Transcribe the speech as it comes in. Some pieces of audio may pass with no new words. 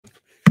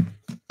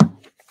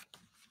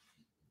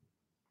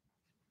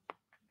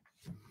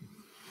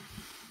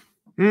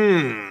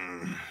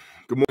Hmm.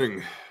 Good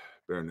morning,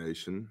 Bear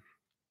Nation.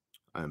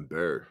 I am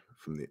Bear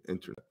from the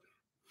internet.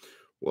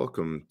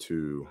 Welcome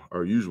to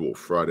our usual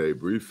Friday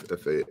brief,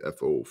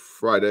 FAFO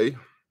Friday.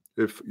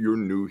 If you're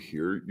new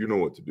here, you know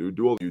what to do.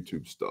 Do all the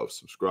YouTube stuff.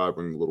 Subscribe,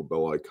 ring the little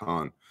bell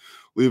icon.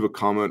 Leave a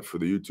comment for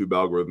the YouTube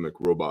algorithmic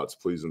robots,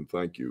 please and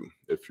thank you.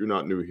 If you're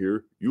not new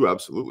here, you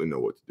absolutely know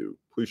what to do.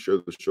 Please share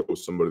the show with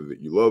somebody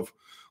that you love.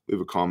 Leave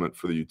a comment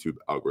for the YouTube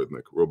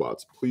algorithmic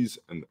robots, please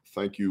and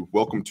thank you.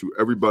 Welcome to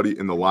everybody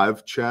in the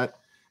live chat.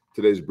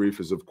 Today's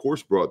brief is, of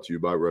course, brought to you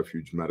by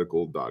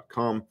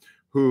refugemedical.com,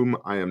 whom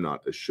I am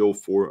not a shill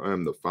for. I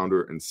am the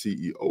founder and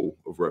CEO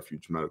of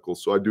Refuge Medical,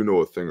 so I do know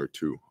a thing or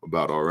two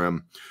about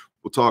RM.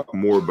 We'll talk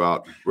more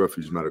about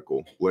Refuge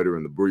Medical later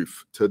in the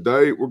brief.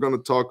 Today, we're going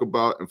to talk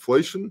about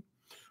inflation,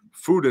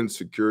 food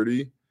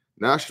insecurity,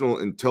 national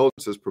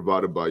intelligence as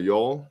provided by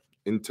y'all.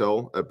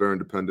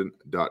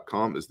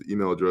 Intel@bearindependent.com is the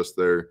email address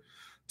there.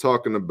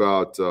 Talking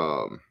about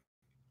the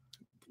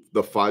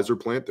Pfizer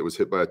plant that was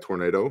hit by a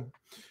tornado.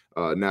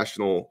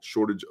 National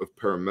shortage of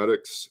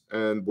paramedics,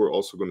 and we're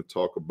also going to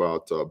talk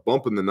about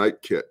bump in the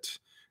night kit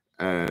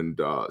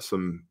and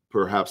some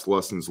perhaps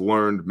lessons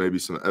learned, maybe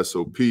some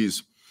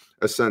SOPs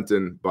as sent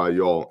in by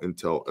y'all.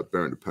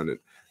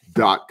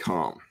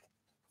 Intel@bearindependent.com.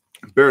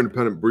 Bear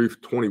Independent brief,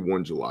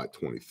 21 July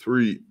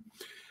 23.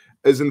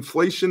 As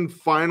inflation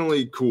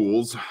finally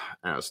cools,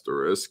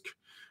 asterisk,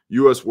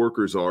 U.S.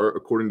 workers are,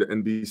 according to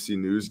NBC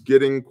News,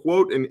 getting,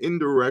 quote, an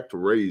indirect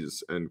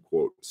raise, end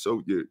quote.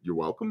 So you're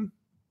welcome.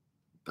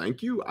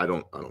 Thank you. I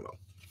don't know.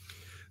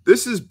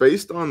 This is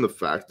based on the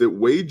fact that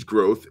wage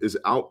growth is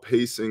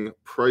outpacing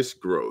price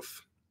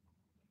growth.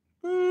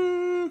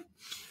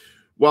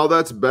 While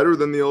that's better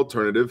than the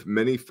alternative,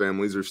 many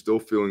families are still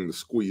feeling the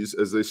squeeze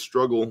as they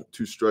struggle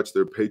to stretch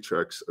their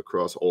paychecks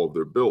across all of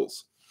their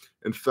bills.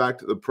 In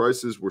fact, the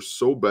prices were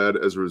so bad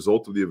as a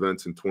result of the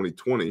events in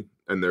 2020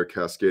 and their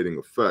cascading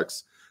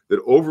effects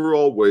that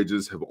overall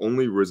wages have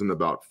only risen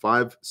about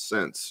 5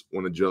 cents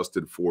when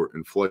adjusted for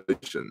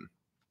inflation.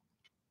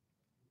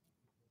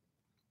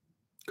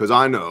 Because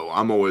I know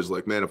I'm always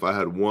like, man, if I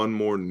had one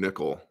more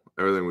nickel,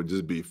 everything would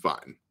just be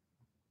fine.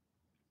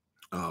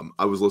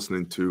 I was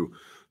listening to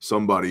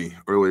somebody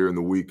earlier in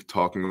the week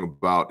talking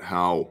about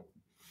how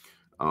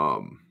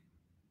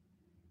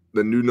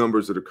the new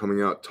numbers that are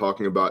coming out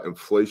talking about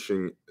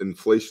inflation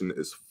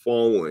is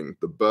falling.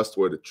 The best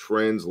way to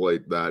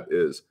translate that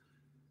is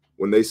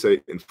when they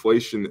say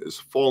inflation is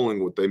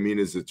falling, what they mean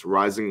is it's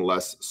rising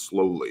less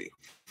slowly.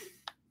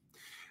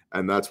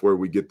 And that's where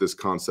we get this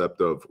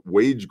concept of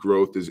wage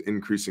growth is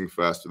increasing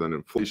faster than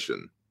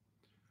inflation.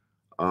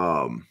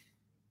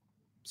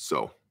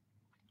 So,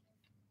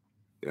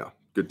 yeah,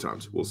 good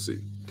times. We'll see.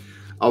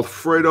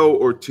 Alfredo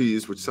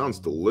Ortiz, which sounds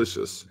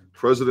delicious,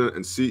 president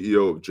and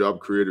CEO of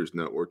Job Creators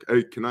Network.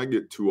 Hey, can I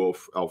get 2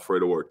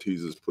 Alfredo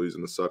Ortizes, please,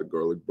 and a side of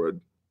garlic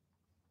bread?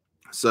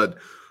 Said,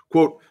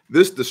 quote,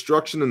 this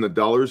destruction in the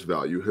dollar's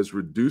value has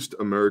reduced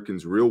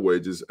Americans' real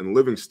wages and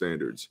living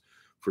standards.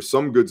 For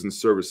some goods and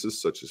services,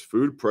 such as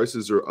food,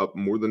 prices are up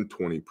more than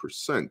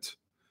 20%.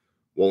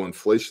 While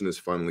inflation is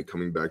finally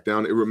coming back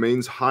down, it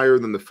remains higher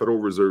than the Federal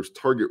Reserve's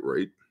target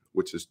rate,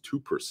 which is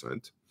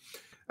 2%.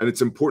 And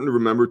it's important to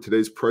remember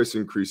today's price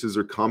increases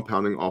are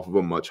compounding off of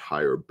a much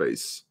higher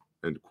base,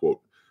 end quote.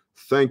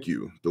 Thank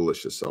you,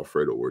 delicious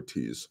Alfredo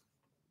Ortiz.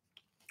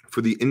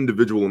 For the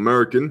individual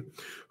American,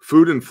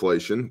 food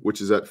inflation,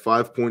 which is at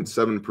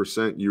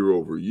 5.7% year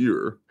over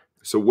year.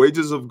 So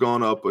wages have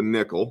gone up a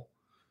nickel.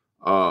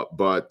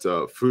 But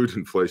food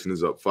inflation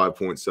is up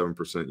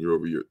 5.7% year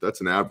over year. That's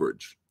an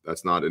average.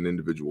 That's not in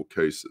individual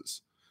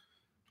cases.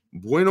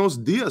 Buenos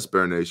dias,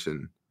 Bear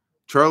Nation.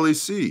 Charlie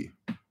C.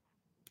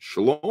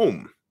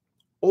 Shalom.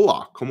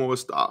 Hola, ¿cómo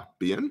está?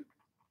 Bien?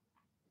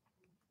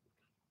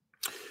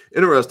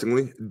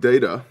 Interestingly,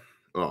 data,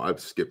 I've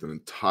skipped an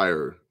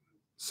entire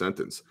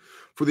sentence.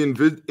 For the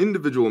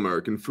individual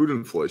American, food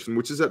inflation,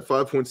 which is at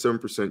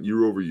 5.7%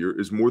 year over year,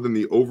 is more than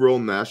the overall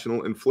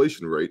national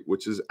inflation rate,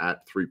 which is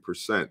at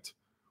 3%.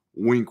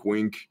 Wink,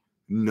 wink,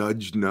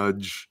 nudge,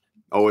 nudge.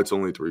 Oh, it's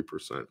only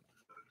 3%.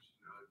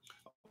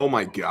 Oh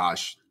my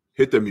gosh.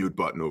 Hit the mute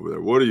button over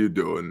there. What are you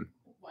doing?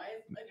 Why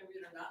is my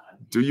computer not on?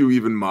 Do you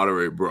even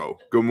moderate, bro?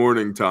 Good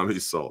morning, Tommy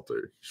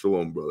Salter.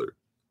 Shalom, brother.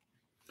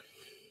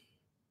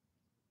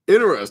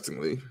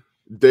 Interestingly,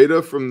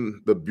 data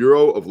from the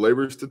Bureau of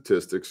Labor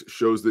Statistics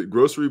shows that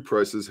grocery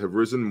prices have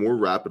risen more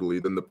rapidly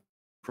than the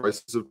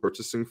prices of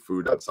purchasing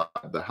food outside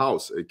the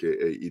house,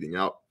 aka eating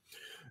out.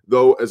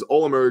 Though, as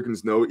all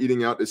Americans know,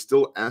 eating out is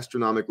still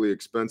astronomically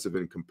expensive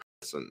in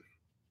comparison.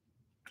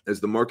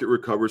 As the market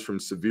recovers from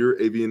severe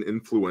avian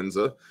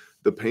influenza,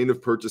 the pain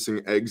of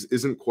purchasing eggs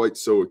isn't quite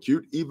so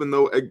acute, even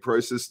though egg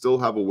prices still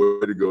have a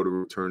way to go to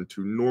return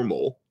to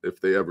normal, if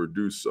they ever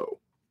do so.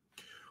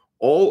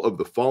 All of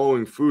the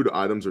following food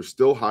items are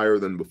still higher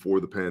than before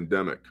the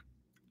pandemic: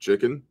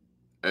 chicken,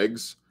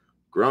 eggs,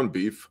 ground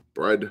beef,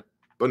 bread,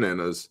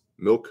 bananas,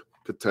 milk,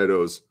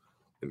 potatoes,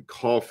 and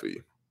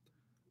coffee.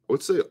 I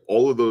would say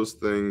all of those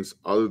things,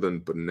 other than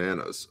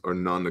bananas, are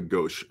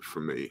non-negotiable for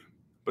me.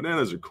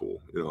 Bananas are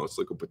cool. You know, it's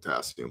like a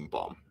potassium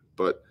bomb.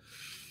 But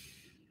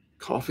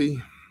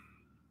coffee.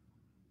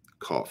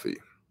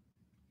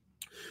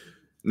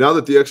 Now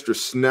that the extra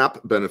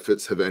SNAP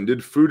benefits have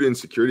ended, food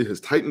insecurity has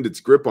tightened its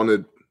grip on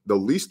the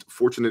least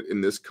fortunate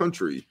in this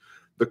country.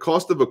 The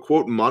cost of a,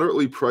 quote,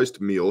 moderately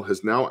priced meal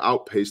has now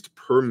outpaced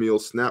per meal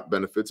SNAP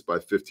benefits by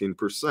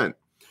 15%.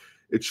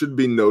 It should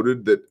be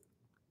noted that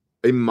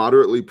a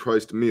moderately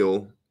priced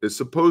meal is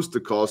supposed to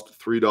cost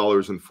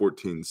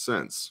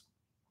 $3.14.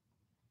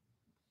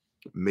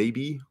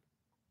 Maybe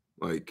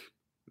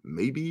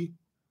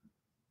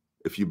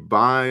if you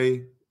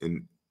buy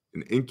an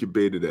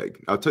incubated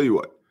egg, I'll tell you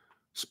what,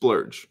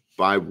 splurge,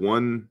 buy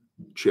one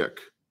chick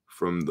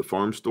from the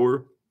farm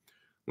store,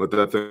 let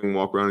that thing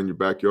walk around in your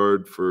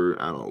backyard for,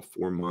 I don't know,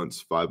 4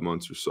 months, 5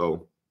 months or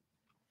so.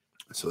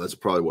 So that's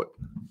probably what,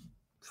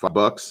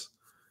 $5.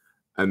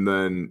 And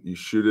then you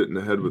shoot it in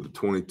the head with a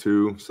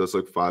 22. So that's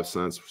like 5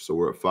 cents. So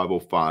we're at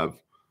 5.05,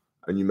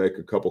 and you make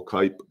a couple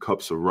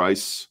cups of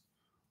rice.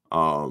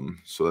 So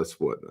that's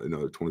what,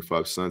 another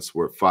 25 cents.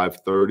 We're at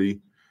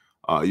 5.30.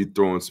 You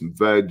throw in some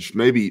veg.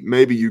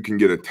 Maybe you can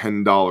get a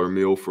 $10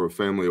 meal for a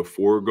family of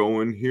 4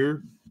 going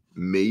here.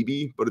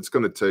 Maybe, but it's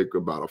going to take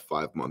about a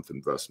 5-month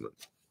investment.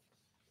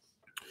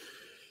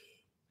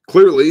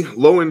 Clearly,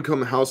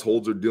 low-income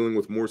households are dealing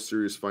with more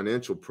serious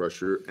financial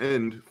pressure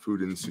and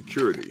food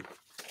insecurity.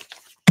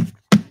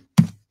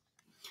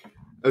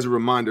 As a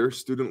reminder,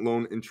 student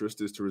loan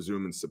interest is to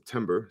resume in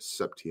September,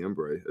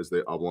 as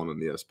they hablan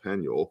en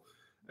español,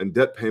 and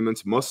debt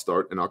payments must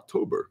start in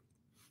October.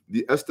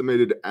 The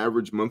estimated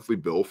average monthly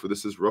bill for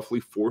this is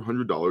roughly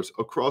 $400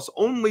 across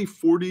only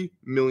 40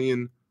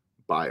 million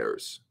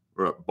borrowers.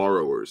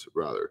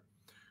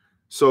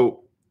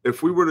 So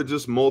if we were to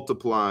just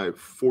multiply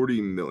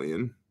 40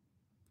 million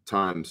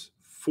times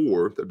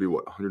 4, that'd be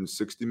what,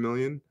 160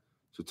 million?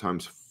 So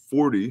times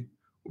 40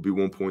 will be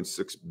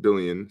 1.6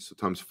 billion. So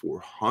times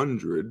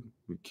 400,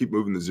 we keep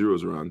moving the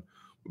zeros around,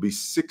 will be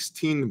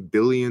 $16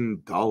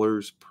 billion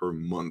per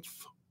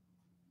month.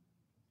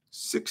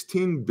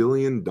 $16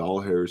 billion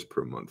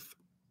per month.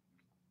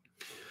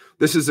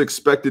 This is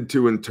expected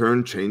to, in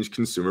turn, change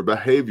consumer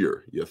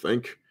behavior, you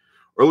think?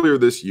 Earlier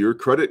this year,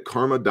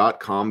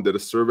 CreditKarma.com did a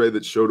survey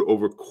that showed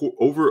over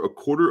a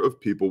quarter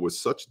of people with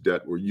such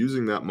debt were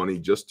using that money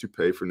just to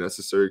pay for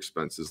necessary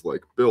expenses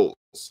like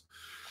bills.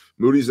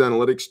 Moody's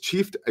Analytics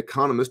chief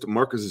economist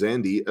Mark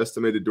Zandi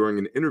estimated during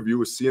an interview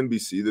with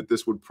CNBC that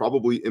this would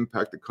probably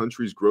impact the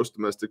country's gross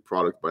domestic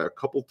product by a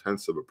couple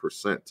tenths of a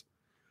percent.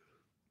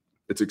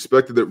 It's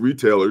expected that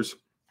retailers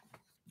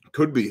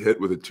could be hit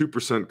with a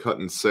 2% cut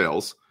in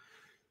sales,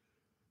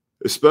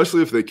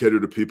 especially if they cater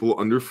to people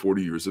under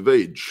 40 years of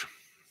age.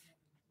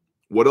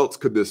 What else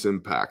could this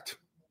impact?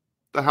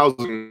 The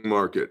housing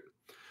market.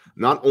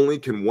 Not only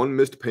can one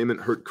missed payment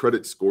hurt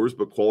credit scores,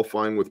 but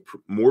qualifying with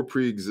more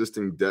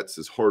pre-existing debts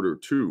is harder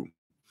too.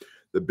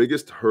 The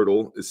biggest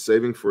hurdle is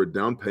saving for a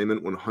down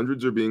payment when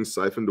hundreds are being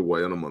siphoned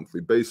away on a monthly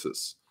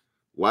basis.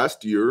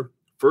 Last year,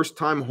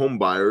 first-time home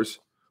buyers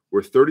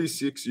were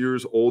 36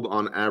 years old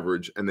on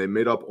average, and they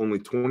made up only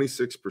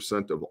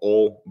 26% of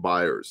all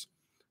buyers.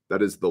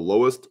 That is the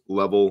lowest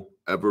level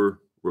ever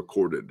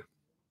recorded.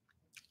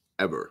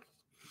 Ever.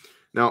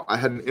 Now, I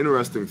had an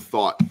interesting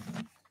thought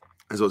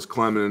as I was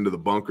climbing into the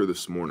bunker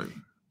this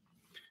morning.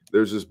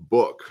 There's this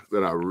book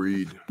that I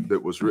read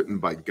that was written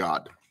by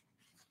God.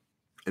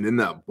 And in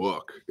that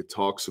book, it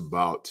talks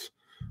about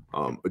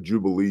a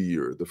Jubilee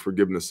year, the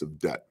forgiveness of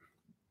debt,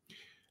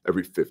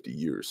 every 50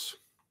 years.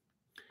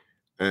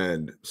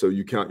 And so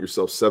you count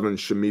yourself 7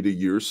 Shemitah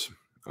years.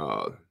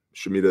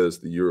 Shemitah is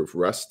the year of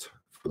rest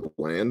for the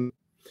land.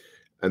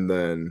 And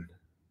then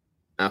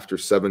after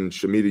 7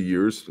 Shemitah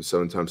years,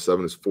 7 times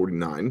 7 is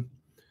 49.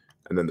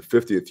 And then the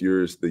 50th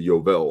year is the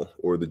Yovel,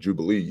 or the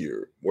Jubilee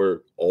year,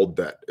 where all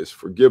debt is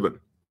forgiven.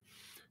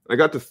 I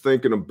got to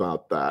thinking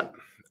about that,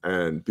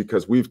 and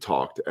because we've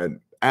talked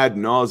ad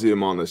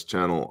nauseum on this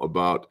channel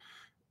about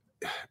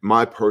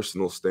my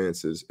personal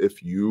stance is,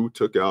 if you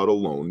took out a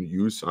loan,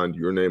 you signed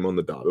your name on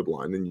the dotted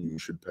line, then you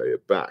should pay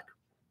it back.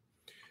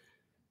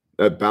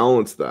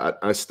 Balance that,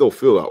 I still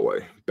feel that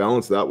way,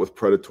 balance that with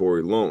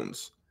predatory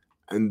loans.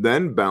 And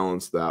then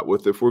balance that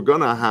with, if we're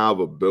going to have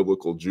a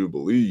biblical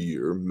Jubilee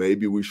year,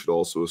 maybe we should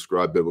also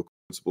ascribe biblical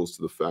principles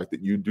to the fact that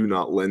you do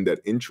not lend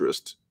at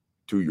interest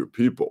to your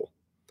people.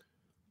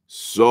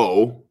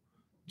 So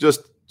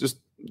just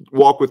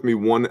walk with me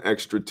one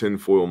extra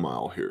tinfoil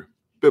mile here.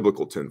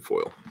 Biblical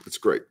tinfoil. It's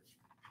great.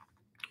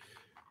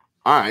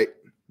 All right.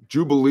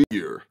 Jubilee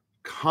year,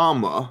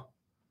 comma,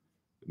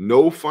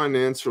 no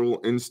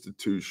financial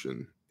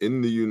institution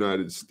in the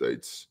United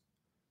States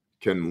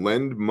can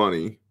lend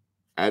money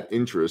at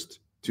interest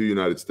to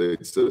United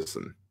States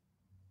citizen.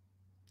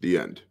 The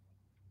end.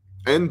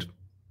 And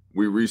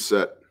we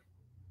reset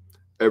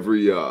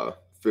every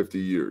 50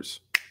 years.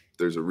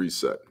 There's a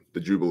reset, the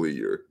Jubilee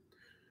year.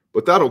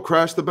 But that'll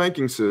crash the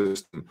banking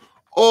system.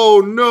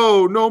 Oh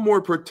no, no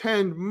more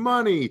pretend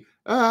money.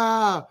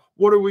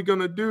 What are we going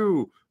to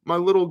do? My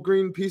little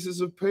green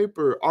pieces of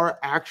paper are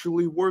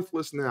actually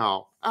worthless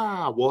now.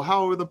 Well,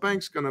 how are the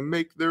banks going to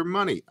make their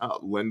money?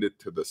 Lend it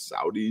to the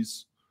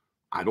Saudis?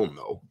 I don't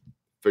know.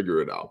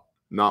 Figure it out.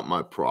 Not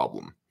my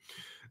problem.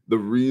 The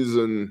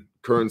reason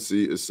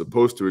currency is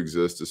supposed to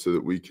exist is so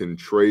that we can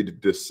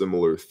trade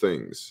dissimilar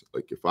things.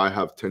 Like if I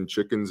have 10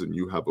 chickens and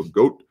you have a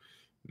goat,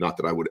 not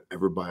that I would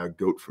ever buy a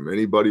goat from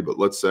anybody, but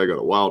let's say I got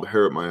a wild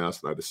hair at my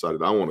ass and I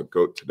decided I want a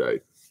goat today.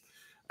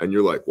 And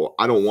you're like, well,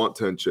 I don't want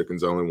 10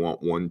 chickens. I only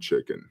want one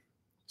chicken.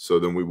 So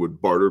then we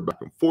would barter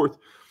back and forth.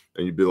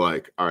 And you'd be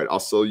like, all right, I'll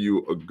sell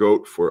you a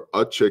goat for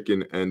a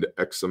chicken and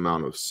X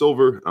amount of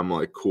silver. I'm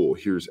like, cool,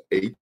 here's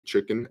a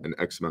chicken and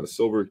X amount of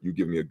silver. You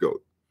give me a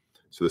goat.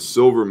 So the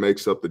silver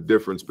makes up the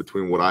difference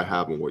between what I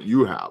have and what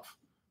you have,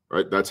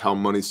 right? That's how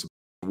money's supposed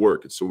to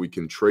work. It's so we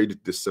can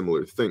trade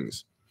dissimilar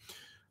things.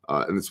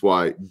 And that's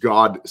why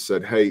God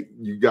said, hey,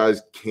 you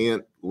guys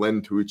can't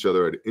lend to each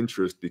other at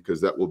interest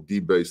because that will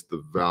debase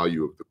the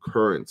value of the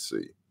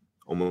currency.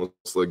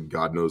 Almost like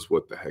God knows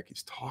what the heck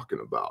he's talking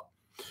about.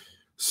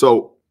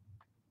 So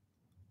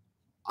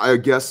I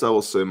guess I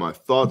will say my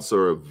thoughts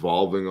are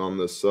evolving on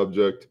this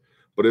subject.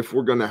 But if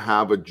we're going to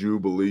have a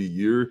Jubilee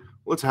year,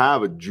 let's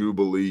have a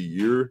Jubilee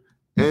year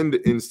and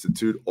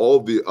institute all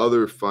the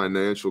other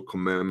financial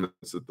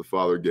commandments that the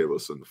Father gave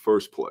us in the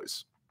first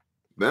place.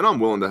 Then I'm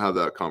willing to have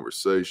that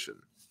conversation.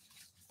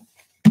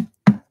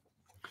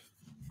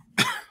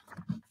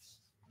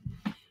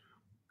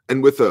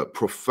 And with a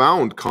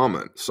profound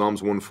comment,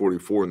 Psalms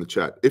 144 in the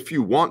chat, if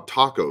you want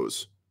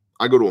tacos,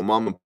 I go to a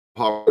mom and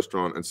pop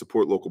restaurant and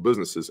support local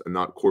businesses and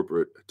not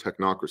corporate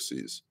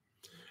technocracies.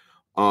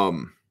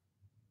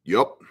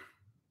 Yep.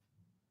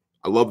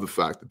 I love the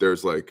fact that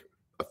there's like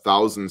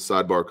 1,000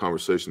 sidebar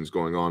conversations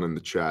going on in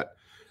the chat.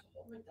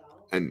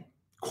 And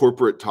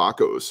corporate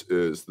tacos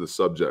is the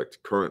subject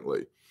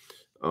currently.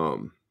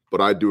 But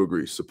I do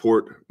agree.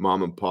 Support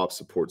mom and pop,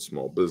 support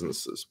small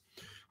businesses.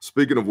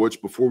 Speaking of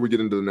which, before we get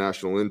into the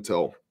national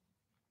intel,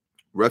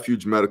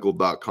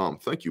 refugemedical.com.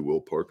 Thank you,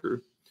 Will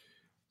Parker.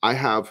 I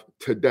have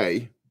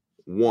today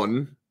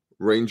 1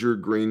 Ranger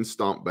green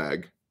stomp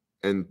bag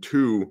and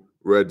 2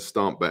 red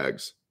stomp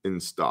bags in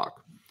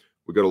stock.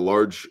 We got a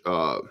large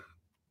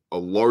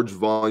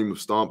volume of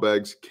stomp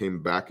bags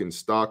came back in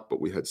stock, but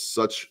we had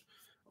such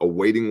a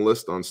waiting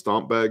list on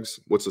stomp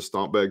bags. What's a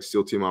stomp bag?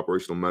 SEAL Team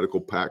Operational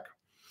Medical Pack.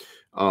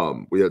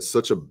 We had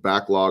such a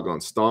backlog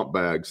on stomp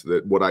bags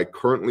that what I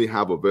currently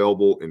have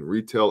available in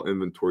retail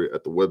inventory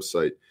at the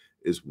website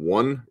is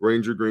 1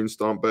 Ranger green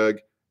stomp bag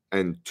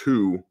and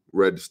 2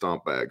 red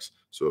stomp bags.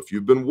 So if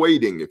you've been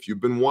waiting, if you've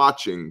been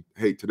watching,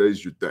 hey,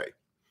 today's your day.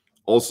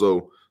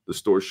 Also, the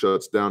store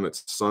shuts down at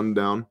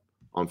sundown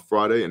on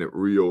Friday and it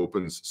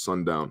reopens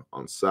sundown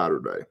on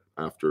Saturday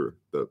after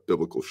the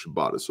biblical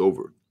Shabbat is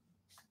over.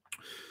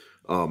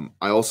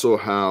 I also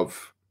have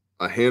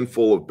a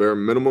handful of bare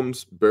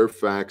minimums, bare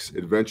facts,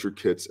 adventure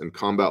kits, and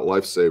combat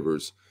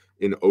lifesavers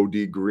in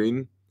OD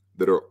green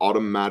that are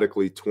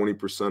automatically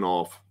 20%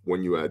 off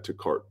when you add to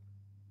cart.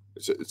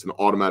 It's an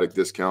automatic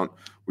discount.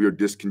 We are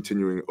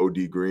discontinuing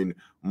OD green,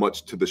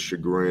 much to the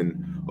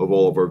chagrin of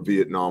all of our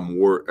Vietnam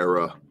War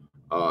era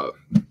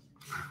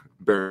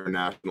bare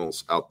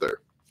nationals out there,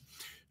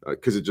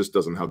 because it just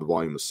doesn't have the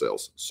volume of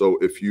sales. So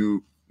if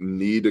you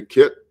need a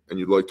kit and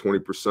you'd like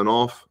 20%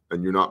 off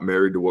and you're not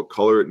married to what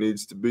color it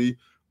needs to be,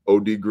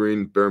 OD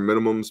green, bare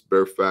minimums,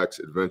 bare facts,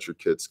 adventure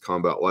kits,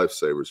 combat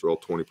lifesavers are all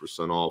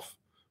 20% off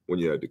when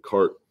you add to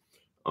cart.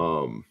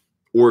 Or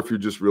if you're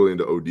just really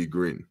into OD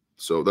green.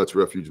 So that's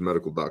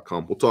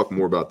refugemedical.com. We'll talk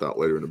more about that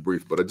later in a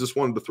brief, but I just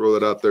wanted to throw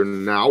that out there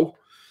now,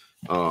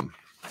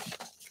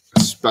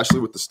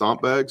 especially with the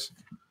stomp bags.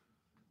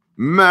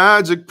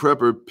 Magic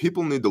Prepper,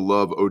 people need to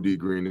love OD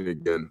green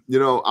again. You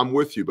know, I'm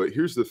with you, but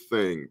here's the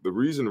thing. The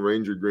reason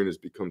Ranger green has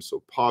become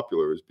so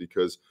popular is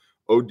because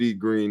OD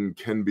green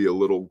can be a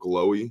little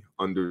glowy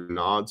under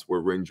nods,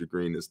 where Ranger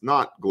green is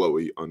not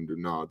glowy under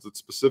nods. It's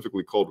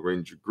specifically called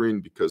Ranger green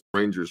because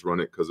Rangers run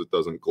it because it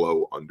doesn't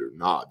glow under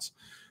nods.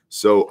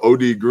 So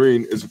OD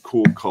green is a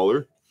cool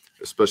color,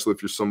 especially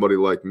if you're somebody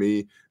like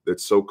me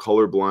that's so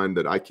colorblind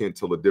that I can't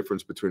tell the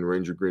difference between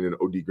Ranger green and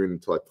OD green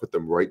until I put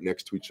them right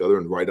next to each other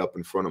and right up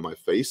in front of my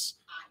face.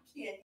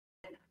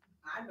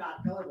 I'm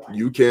not colorblind.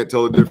 You can't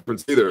tell the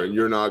difference either, and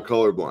you're not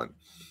colorblind.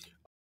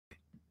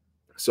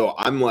 So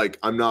I'm like,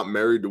 I'm not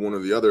married to one or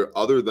the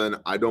other than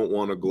I don't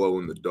want to glow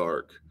in the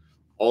dark.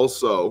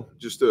 Also,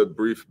 just a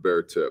brief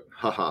bear tip.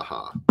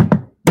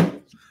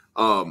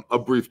 A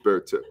brief bear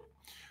tip.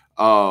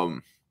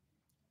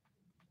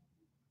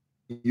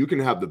 You can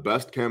have the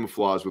best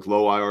camouflage with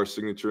low IR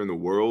signature in the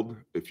world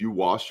if you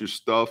wash your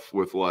stuff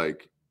with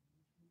like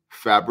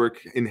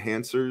fabric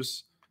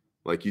enhancers,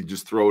 like you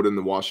just throw it in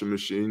the washing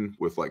machine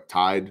with like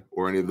Tide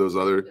or any of those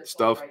other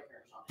stuff.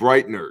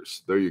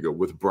 Brighteners. There you go.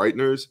 With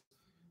brighteners,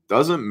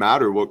 doesn't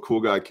matter what cool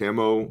guy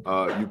camo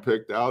you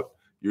picked out.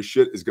 Your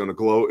shit is going to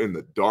glow in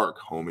the dark,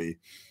 homie. Did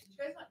you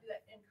guys not do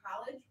that in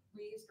college?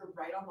 We used to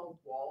write on the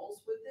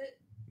walls with it.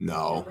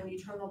 No. And when you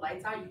turn the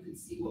lights out, you could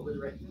see what was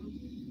written.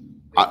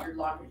 I- Your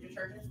laundry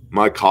detergent?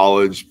 My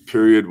college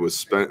period was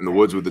spent in the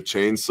woods with a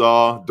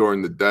chainsaw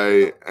during the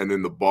day and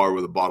in the bar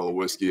with a bottle of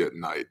whiskey at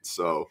night.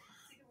 So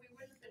See, we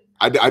wouldn't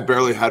have been. I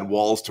barely had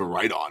walls to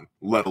write on,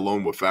 let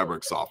alone with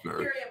fabric softener.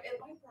 Here I am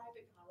in my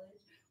private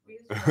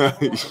college.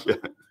 We used to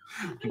have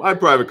Yeah. My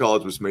private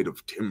college was made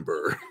of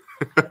timber.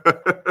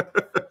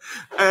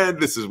 And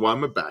this is why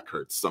my back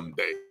hurts some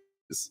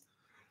days.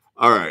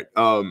 All right.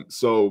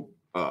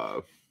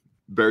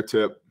 Bear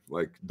tip,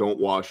 like don't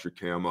wash your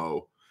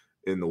camo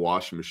in the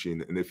washing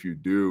machine. And if you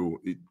do,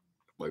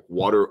 like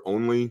water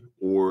only,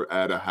 or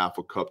add a half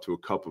a cup to a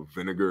cup of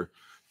vinegar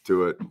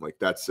to it. Like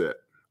that's it.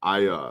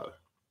 I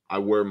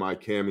wear my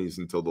camis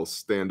until they'll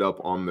stand up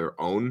on their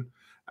own,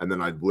 and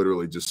then I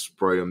literally just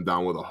spray them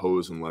down with a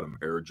hose and let them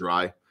air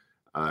dry.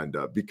 And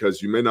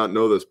because you may not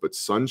know this, but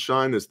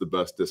sunshine is the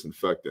best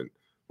disinfectant,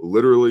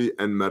 literally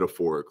and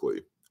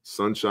metaphorically.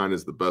 Sunshine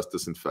is the best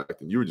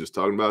disinfectant. You were just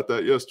talking about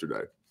that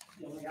yesterday.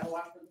 You only gotta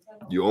wash for the sun.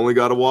 You only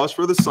got to wash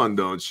for the sun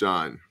don't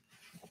shine.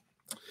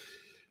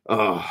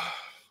 At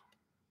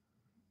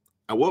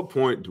what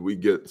point do we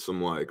get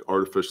some like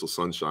artificial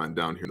sunshine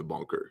down here in the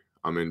bunker?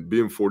 I mean,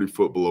 being 40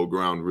 foot below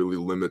ground really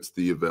limits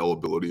the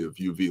availability of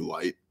UV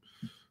light.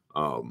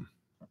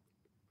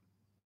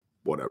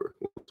 Whatever.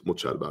 We'll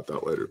chat about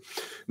that later.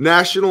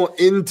 National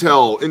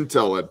Intel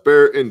at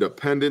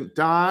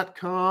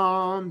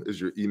bearindependent.com is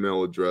your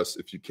email address.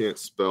 If you can't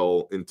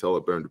spell Intel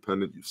at Bear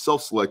Independent, you've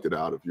self-selected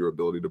out of your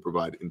ability to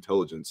provide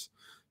intelligence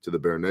to the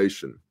Bear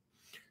Nation.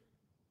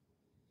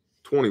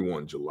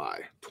 21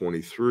 July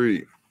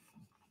 23.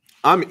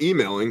 I'm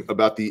emailing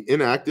about the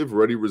inactive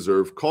ready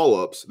reserve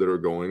call-ups that are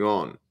going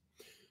on.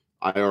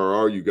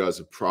 IRR, you guys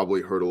have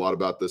probably heard a lot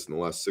about this in the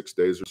last 6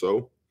 days or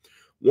so.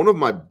 One of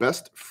my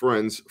best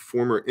friend's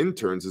former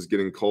interns is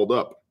getting called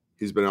up.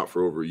 He's been out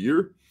for over a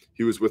year.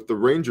 He was with the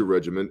Ranger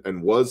Regiment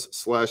and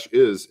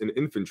was/is an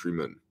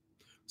infantryman.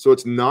 So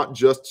it's not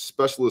just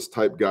specialist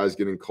type guys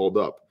getting called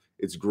up.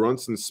 It's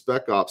grunts and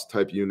spec ops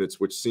type units,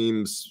 which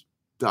seems ...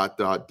 not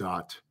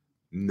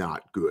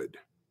good.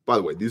 By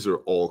the way, these are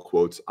all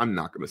quotes. I'm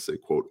not going to say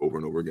quote over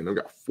and over again. I've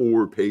got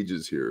 4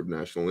 pages here of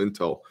National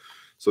Intel.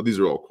 So these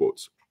are all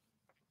quotes.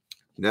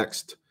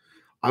 Next,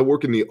 I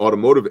work in the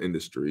automotive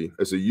industry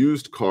as a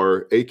used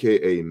car,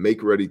 aka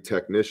make-ready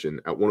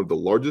technician at one of the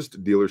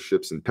largest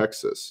dealerships in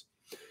Texas.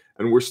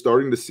 And we're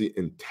starting to see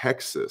in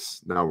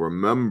Texas. Now,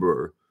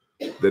 remember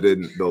that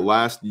in the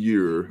last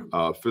year,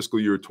 fiscal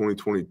year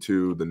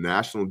 2022, the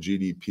national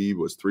GDP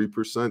was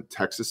 3%.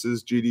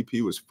 Texas's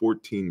GDP was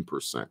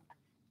 14%.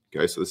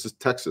 Okay, so this is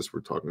Texas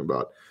we're talking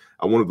about.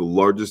 At one of the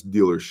largest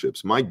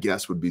dealerships. My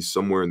guess would be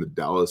somewhere in the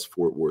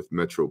Dallas-Fort Worth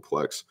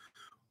Metroplex,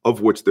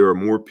 of which there are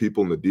more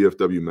people in the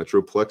DFW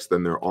Metroplex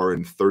than there are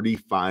in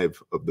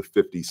 35 of the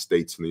 50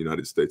 states in the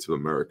United States of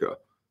America.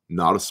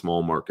 Not a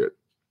small market.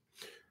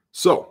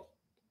 So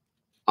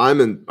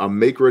I'm a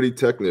make-ready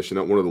technician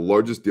at one of the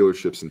largest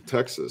dealerships in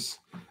Texas,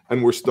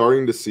 and we're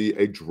starting to see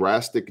a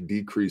drastic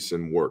decrease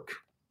in work.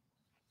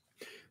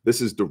 This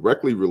is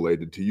directly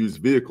related to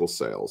used vehicle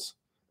sales,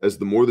 as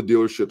the more the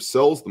dealership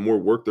sells, the more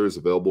work there is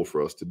available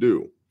for us to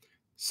do.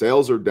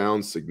 Sales are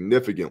down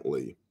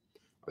significantly.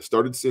 I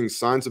started seeing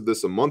signs of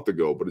this a month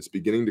ago, but it's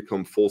beginning to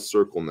come full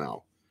circle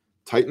now.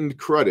 Tightened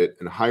credit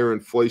and higher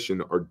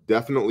inflation are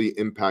definitely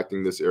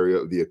impacting this area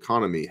of the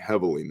economy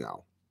heavily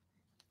now.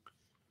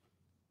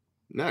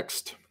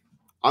 Next,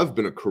 I've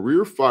been a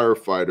career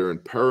firefighter and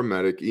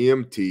paramedic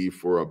EMT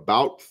for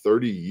about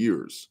 30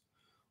 years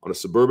on a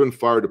suburban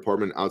fire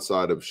department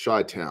outside of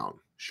Chi-Town,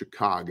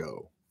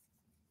 Chicago.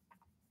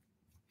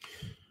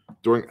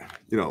 During,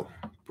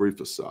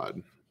 brief aside,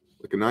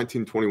 like a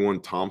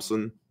 1921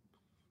 Thompson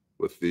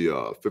with the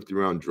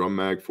 50-round drum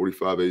mag,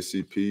 45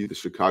 ACP, the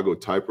Chicago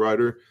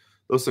typewriter,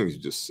 those things are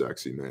just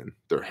sexy, man.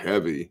 They're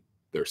heavy,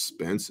 they're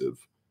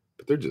expensive,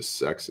 but they're just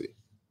sexy.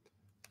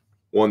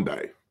 One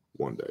day.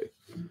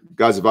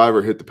 Guys, if I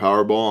ever hit the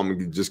Powerball,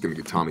 I'm just going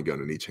to get Tommy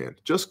gun in each hand.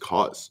 Just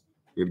cause.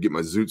 I'm going to get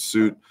my Zoot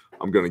suit.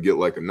 I'm going to get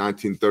like a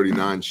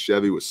 1939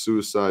 Chevy with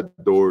suicide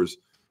doors.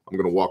 I'm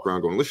going to walk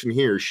around going, listen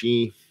here,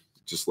 she,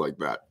 just like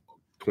that.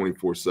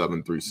 24/7,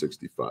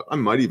 365. I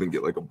might even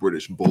get like a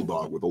British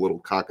bulldog with a little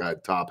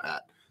cockeyed top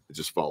hat that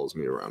just follows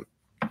me around.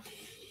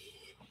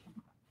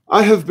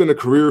 I have been a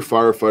career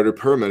firefighter,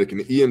 paramedic,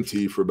 and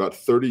EMT for about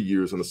 30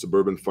 years on a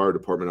suburban fire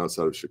department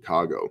outside of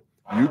Chicago.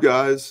 You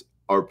guys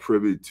are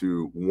privy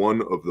to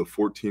one of the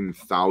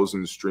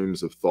 14,000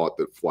 streams of thought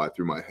that fly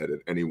through my head at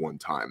any one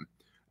time.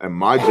 And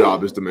my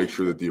job is to make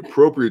sure that the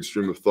appropriate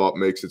stream of thought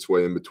makes its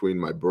way in between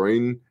my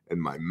brain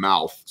and my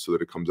mouth so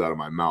that it comes out of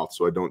my mouth.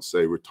 So I don't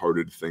say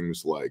retarded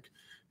things like,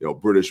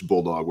 British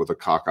bulldog with a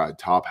cockeyed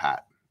top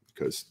hat.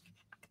 Because,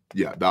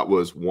 yeah, that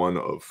was one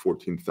of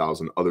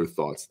 14,000 other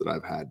thoughts that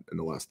I've had in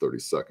the last 30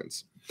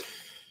 seconds.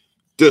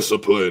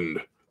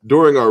 Disciplined.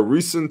 During our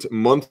recent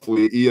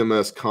monthly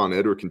EMS Con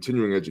Ed, or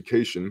continuing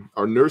education,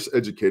 our nurse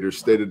educators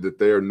stated that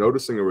they are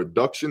noticing a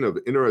reduction of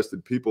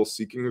interested people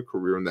seeking a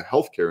career in the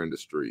healthcare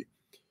industry,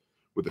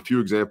 with a few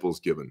examples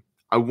given.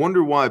 I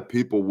wonder why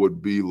people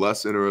would be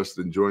less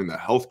interested in joining the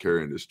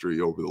healthcare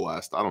industry over the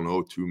last, I don't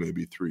know, 2,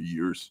 maybe 3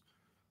 years.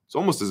 It's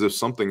almost as if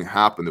something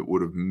happened that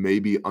would have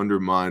maybe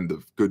undermined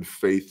the good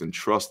faith and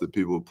trust that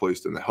people have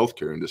placed in the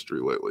healthcare industry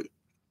lately.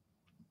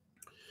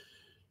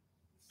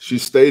 She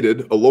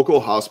stated a local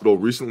hospital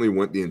recently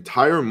went the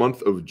entire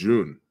month of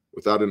June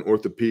without an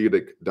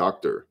orthopedic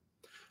doctor.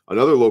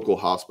 Another local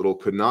hospital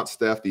could not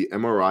staff the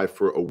MRI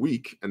for a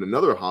week, and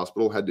another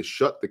hospital had to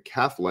shut the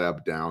cath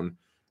lab down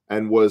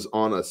and was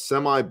on a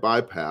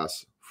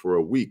semi-bypass for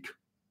a week.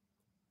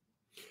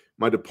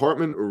 My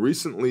department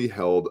recently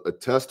held a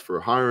test for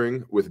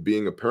hiring with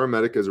being a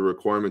paramedic as a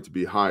requirement to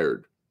be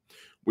hired.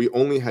 We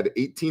only had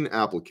 18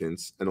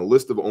 applicants and a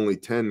list of only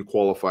 10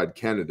 qualified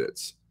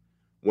candidates.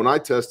 When I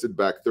tested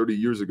back 30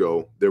 years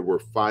ago, there were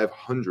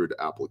 500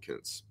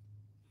 applicants.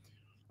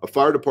 A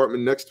fire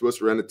department next to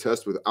us ran a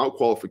test without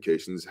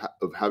qualifications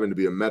of having to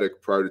be a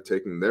medic prior to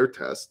taking their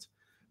test.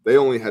 They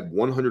only had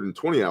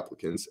 120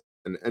 applicants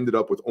and ended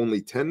up with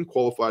only 10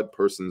 qualified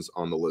persons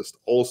on the list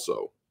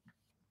also.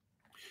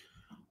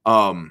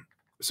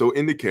 So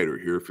indicator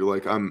here, if you're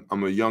like, I'm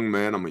a young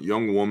man, I'm a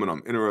young woman,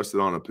 I'm interested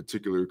on a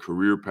particular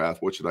career path,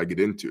 what should I get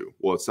into?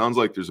 Well, it sounds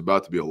like there's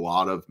about to be a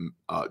lot of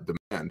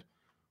demand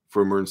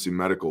for emergency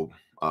medical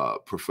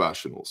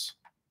professionals.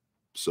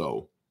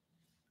 So,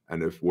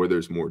 and if where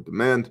there's more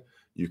demand,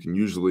 you can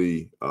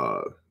usually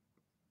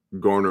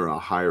garner a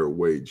higher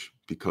wage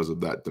because of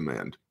that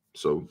demand.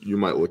 So you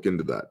might look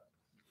into that.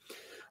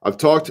 I've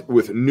talked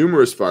with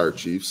numerous fire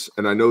chiefs,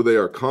 and I know they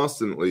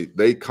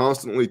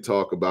constantly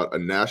talk about a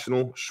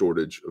national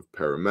shortage of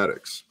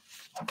paramedics.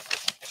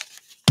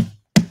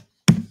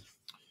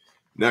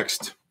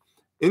 Next,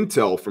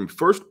 intel from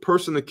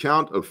first-person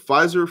account of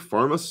Pfizer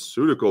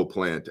pharmaceutical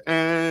plant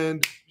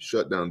and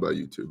shut down by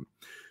YouTube.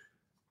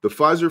 The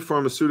Pfizer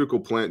pharmaceutical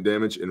plant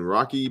damage in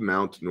Rocky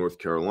Mount, North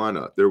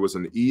Carolina. There was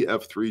an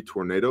EF3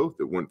 tornado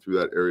that went through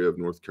that area of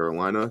North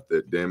Carolina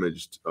that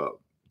damaged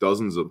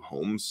dozens of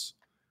homes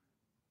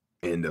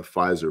and a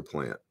Pfizer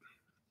plant.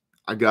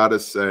 I gotta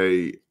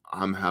say,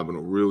 I'm having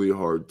a really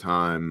hard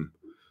time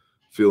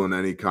feeling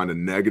any kind of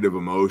negative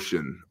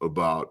emotion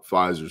about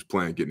Pfizer's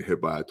plant getting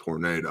hit by a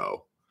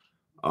tornado.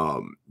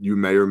 You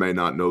may or may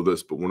not know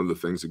this, but one of the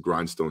things that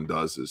Grindstone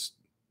does is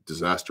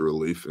disaster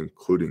relief,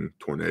 including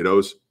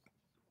tornadoes.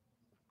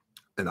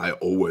 And I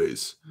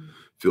always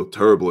feel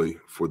terribly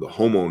for the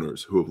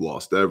homeowners who have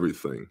lost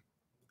everything.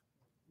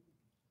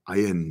 I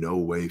in no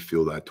way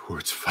feel that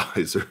towards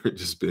Pfizer,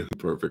 just being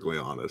perfectly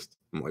honest.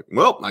 I'm like,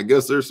 well, I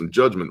guess there's some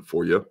judgment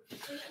for you.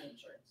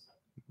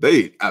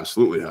 They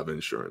absolutely have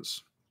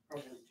insurance.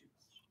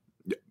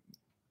 Yeah.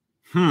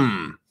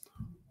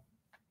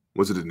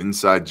 Was it an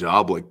inside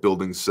job like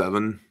Building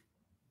 7?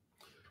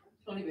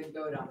 Don't even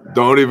go down that.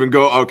 Don't even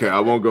go. Okay, I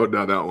won't go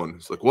down that one.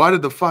 It's like, why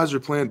did the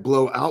Pfizer plant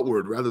blow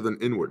outward rather than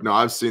inward? No,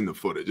 I've seen the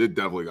footage. It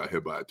definitely got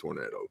hit by a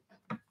tornado.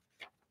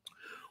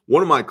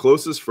 One of my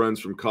closest friends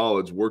from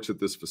college works at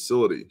this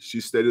facility.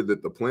 She stated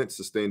that the plant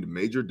sustained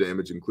major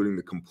damage, including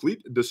the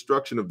complete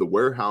destruction of the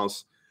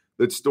warehouse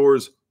that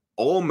stores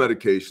all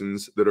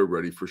medications that are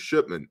ready for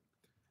shipment.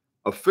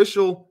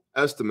 Official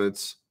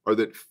estimates are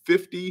that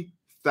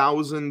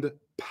 50,000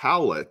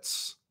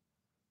 pallets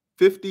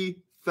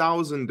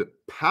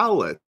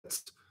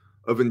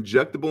of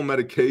injectable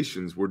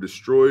medications were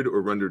destroyed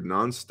or rendered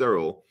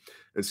non-sterile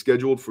and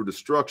scheduled for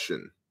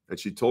destruction. And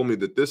she told me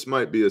that this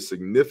might be a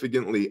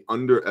significantly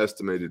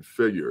underestimated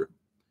figure.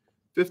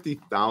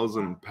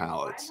 50,000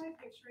 pallets. Why am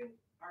I picturing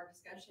our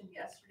discussion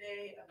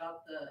yesterday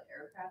about the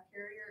aircraft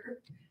carrier?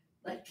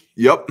 Like,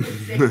 yep.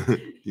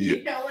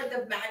 You know, like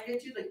the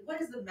magnitude, like what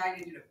is the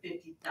magnitude of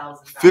 50,000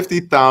 pallets?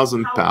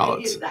 50,000 How pallets.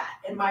 big is that?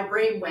 And my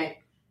brain went,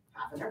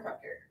 half an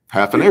aircraft carrier.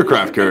 Half an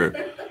aircraft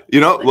carrier. You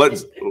know,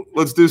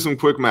 let's do some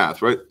quick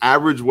math, right?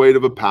 Average weight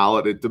of a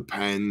pallet, it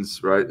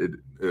depends, right?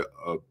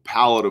 A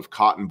pallet of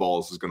cotton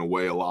balls is going to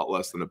weigh a lot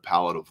less than a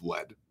pallet of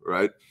lead,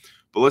 right?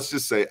 But let's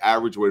just say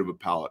average weight of a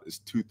pallet is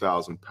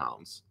 2,000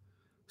 pounds.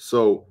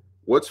 So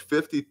what's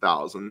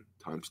 50,000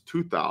 times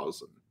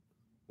 2,000?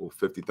 Well,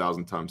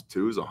 50,000 times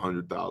 2 is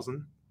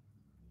 100,000.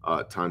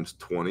 Times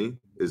 20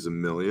 is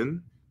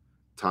 1,000,000.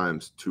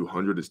 Times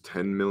 200 is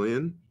 10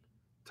 million.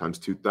 Times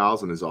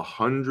 2,000 is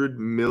 100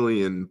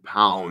 million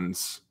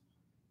pounds.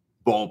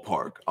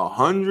 Ballpark.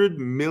 100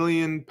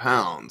 million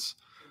pounds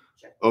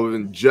of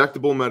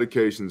injectable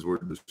medications were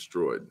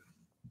destroyed.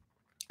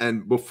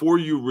 And before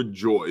you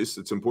rejoice,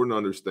 it's important to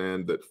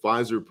understand that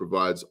Pfizer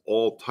provides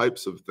all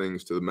types of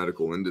things to the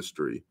medical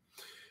industry,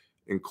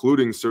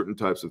 including certain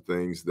types of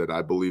things that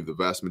I believe the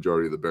vast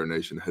majority of the Bear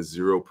Nation has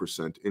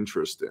 0%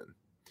 interest in.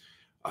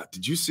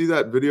 Did you see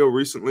that video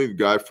recently? The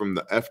guy from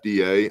the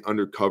FDA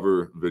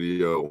undercover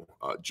video,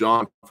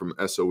 John from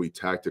SOE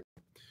Tactical,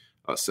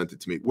 sent it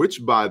to me,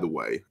 which, by the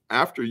way,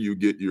 after you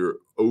get your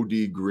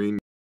OD green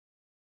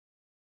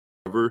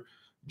cover,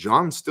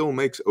 John still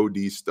makes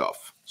OD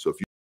stuff. So if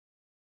you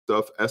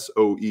stuff,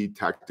 SOE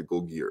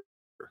Tactical Gear,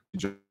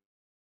 John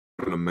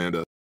and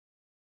Amanda,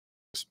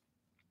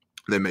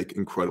 they make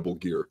incredible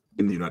gear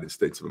in the United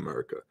States of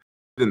America,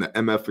 in the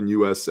MF and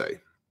USA.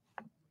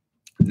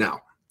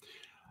 Now,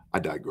 I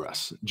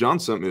digress. John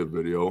sent me a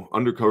video,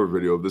 undercover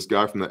video of this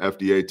guy from the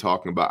FDA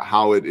talking about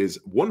how it is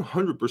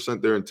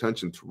 100% their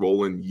intention to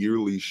roll in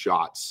yearly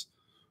shots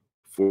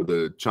for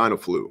the China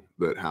flu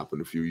that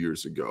happened a few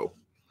years ago.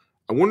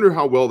 I wonder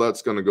how well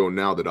that's going to go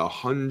now that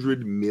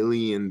 100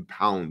 million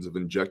pounds of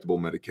injectable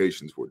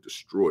medications were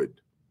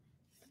destroyed.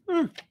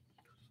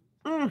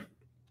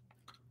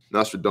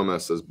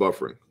 Nostradamus says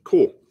buffering.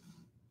 Cool.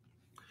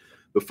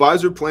 The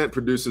Pfizer plant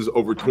produces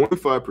over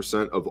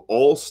 25% of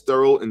all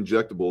sterile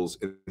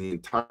injectables in the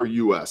entire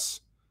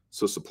U.S.,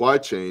 so supply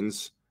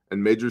chains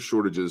and major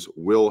shortages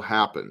will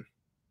happen.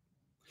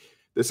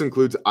 This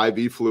includes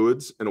IV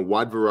fluids and a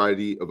wide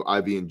variety of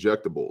IV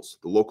injectables.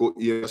 The local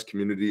EMS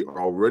community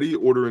are already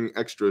ordering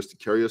extras to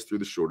carry us through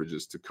the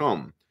shortages to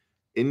come.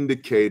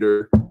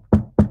 Indicator.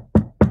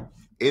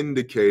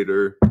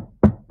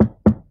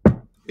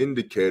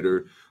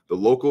 The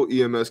local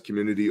EMS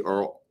community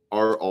are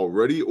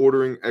already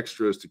ordering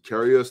extras to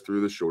carry us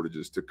through the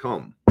shortages to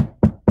come.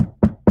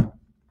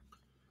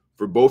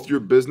 For both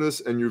your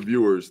business and your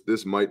viewers,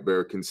 this might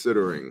bear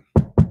considering.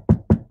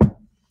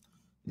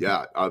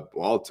 Yeah,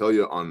 I'll tell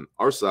you on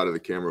our side of the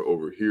camera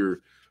over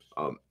here,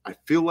 I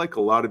feel like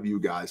a lot of you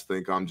guys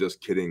think I'm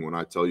just kidding when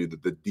I tell you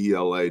that the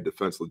DLA,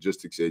 Defense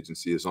Logistics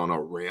Agency, is on a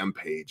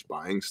rampage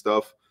buying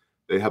stuff.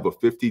 They have a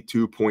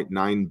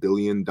 $52.9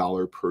 billion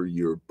per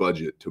year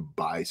budget to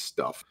buy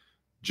stuff,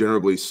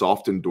 generally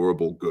soft and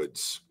durable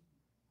goods.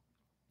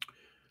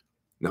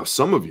 Now,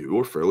 some of you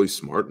are fairly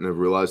smart and have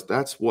realized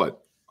that's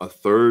what, a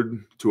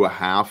third to a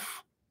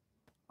half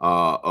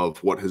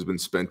of what has been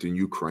spent in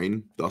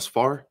Ukraine thus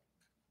far?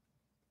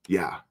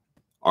 Yeah.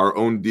 Our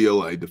own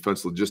DLA,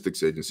 Defense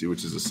Logistics Agency,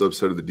 which is a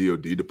subset of the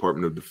DoD,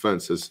 Department of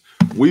Defense,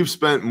 we've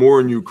spent more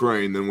in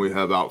Ukraine than we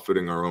have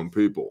outfitting our own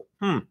people.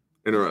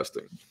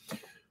 Interesting.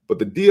 But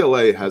the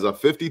DLA has a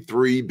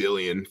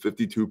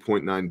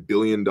 $52.9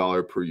 billion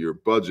per year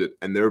budget,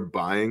 and they're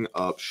buying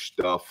up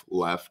stuff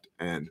left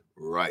and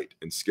right.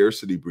 And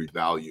scarcity breeds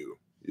value,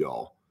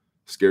 y'all.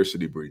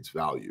 Scarcity breeds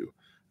value.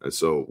 And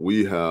so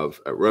we have,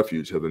 at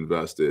Refuge, have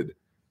invested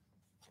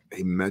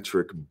a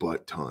metric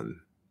butt ton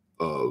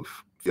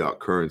of fiat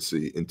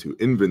currency into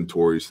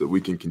inventory so that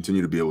we can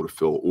continue to be able to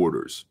fill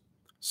orders.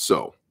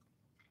 So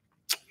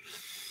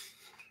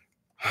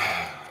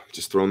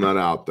just throwing that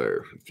out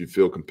there. If you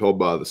feel compelled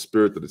by the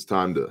spirit that it's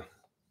time to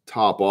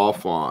top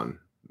off on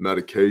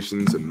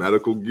medications and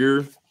medical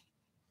gear,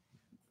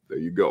 there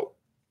you go.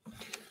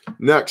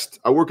 Next,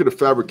 I work at a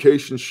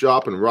fabrication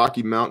shop in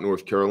Rocky Mount,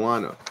 North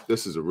Carolina.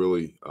 This is a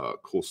really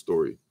cool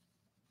story.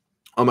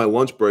 On my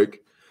lunch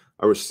break,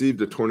 I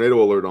received a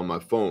tornado alert on my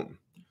phone.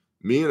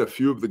 Me and a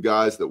few of the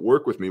guys that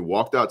work with me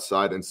walked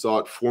outside and saw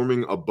it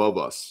forming above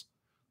us.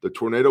 The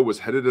tornado was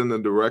headed in the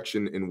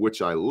direction in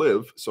which I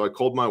live, so I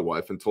called my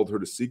wife and told her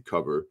to seek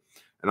cover,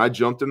 and I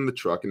jumped in the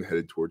truck and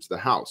headed towards the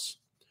house.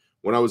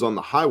 When I was on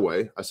the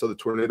highway, I saw the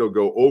tornado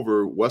go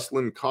over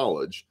Westland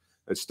College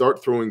and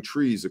start throwing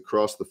trees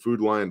across the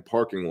Food Lion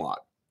parking lot.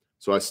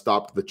 So I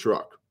stopped the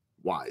truck.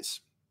 Wise.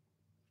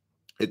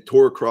 It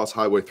tore across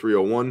Highway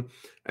 301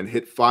 and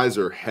hit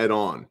Pfizer head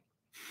on.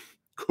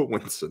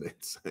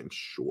 Coincidence, I'm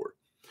sure.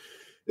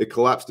 It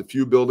collapsed a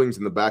few buildings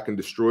in the back and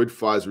destroyed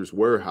Pfizer's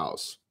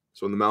warehouse.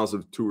 So in the mouths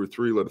of two or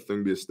three, let a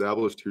thing be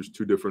established. Here's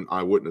two different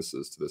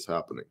eyewitnesses to this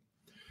happening.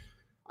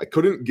 I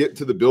couldn't get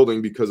to the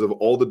building because of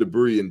all the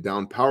debris and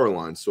down power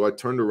lines, so I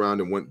turned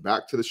around and went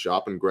back to the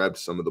shop and grabbed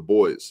some of the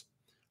boys.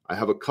 I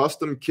have a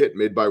custom kit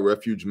made by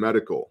Refuge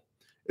Medical.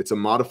 It's a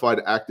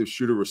modified active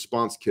shooter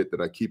response kit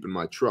that I keep in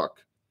my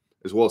truck,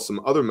 as well as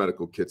some other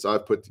medical kits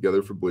I've put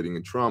together for bleeding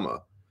and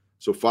trauma.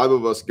 So 5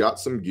 of us got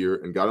some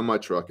gear and got in my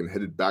truck and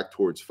headed back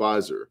towards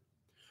Pfizer.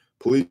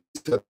 Police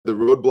had the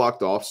road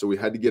blocked off, so we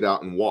had to get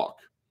out and walk.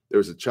 There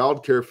was a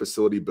child care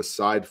facility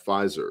beside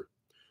Pfizer.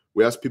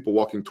 We asked people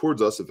walking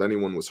towards us if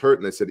anyone was hurt,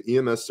 and they said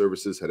EMS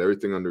services had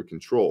everything under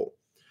control.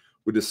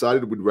 We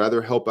decided we'd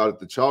rather help out at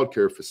the child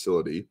care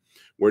facility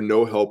where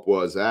no help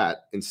was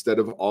at instead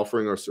of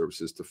offering our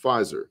services to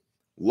Pfizer.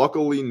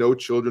 Luckily, no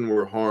children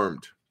were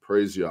harmed.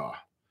 Praise Yah.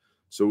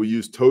 So we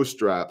used tow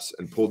straps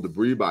and pulled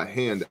debris by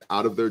hand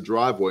out of their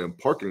driveway and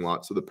parking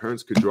lot so the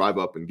parents could drive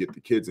up and get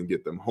the kids and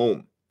get them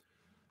home.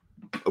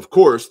 Of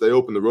course, they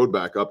opened the road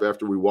back up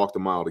after we walked a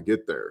mile to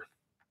get there,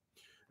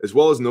 as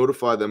well as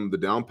notify them of the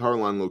down power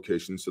line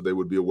location so they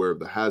would be aware of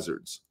the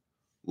hazards.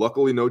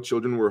 Luckily, no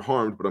children were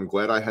harmed, but I'm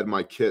glad I had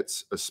my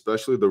kits,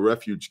 especially the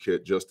Refuge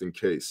kit, just in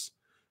case.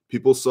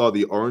 People saw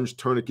the orange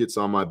tourniquets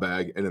on my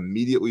bag, and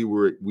immediately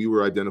we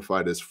were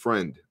identified as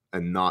friend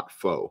and not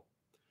foe.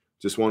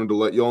 Just wanted to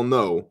let y'all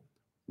know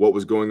what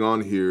was going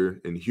on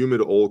here in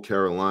humid old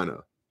Carolina.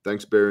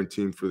 Thanks, Bear and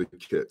team, for the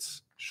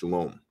kits.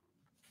 Shalom.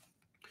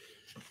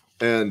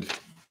 And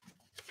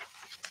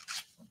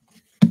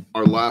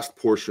our last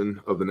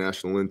portion of the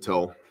National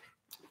Intel,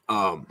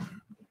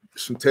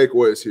 some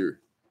takeaways here.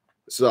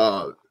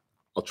 So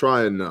I'll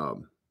try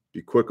and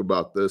be quick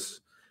about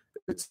this.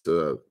 It's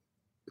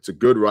a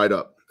good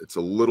write-up. It's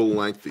a little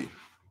lengthy,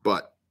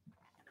 but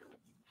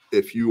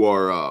if you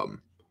are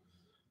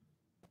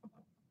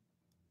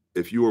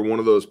if you are one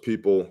of those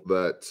people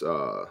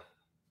that,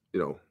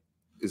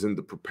 is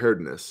into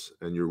preparedness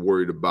and you're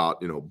worried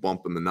about,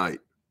 bump in the night,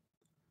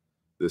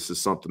 this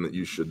is something that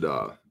you should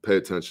pay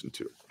attention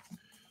to.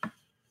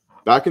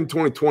 Back in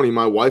 2020,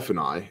 my wife and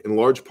I, in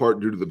large part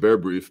due to the bear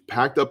brief,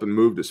 packed up and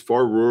moved as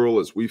far rural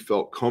as we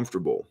felt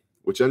comfortable,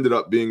 which ended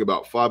up being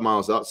about 5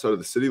 miles outside of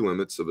the city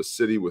limits of a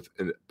city with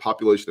a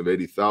population of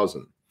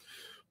 80,000.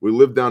 We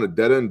lived down a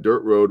dead-end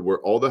dirt road where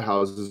all the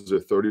houses are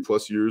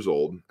 30-plus years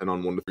old and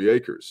on 1 to 3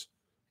 acres.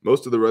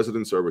 Most of the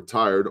residents are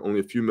retired, only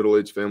a few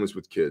middle-aged families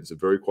with kids, a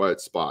very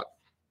quiet spot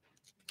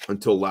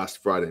until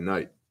last Friday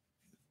night.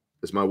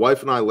 As my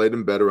wife and I laid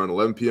in bed around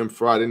 11 p.m.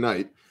 Friday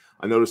night,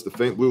 I noticed a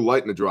faint blue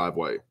light in the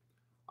driveway.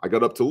 I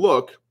got up to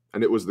look,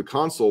 and it was the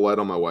console light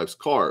on my wife's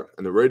car,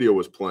 and the radio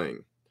was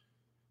playing.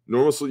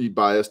 Normalcy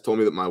bias told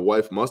me that my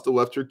wife must have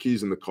left her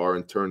keys in the car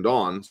and turned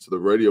on, so the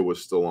radio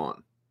was still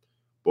on.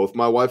 Both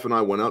my wife and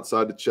I went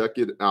outside to check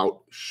it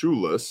out,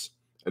 shoeless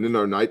and in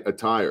our night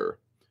attire.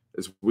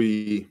 As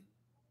we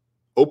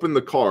opened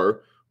the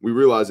car, we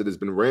realized it has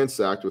been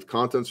ransacked with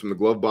contents from the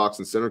glove box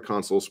and center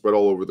console spread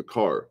all over the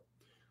car.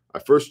 I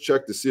first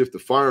checked to see if the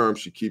firearm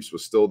she keeps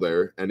was still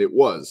there, and it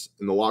was,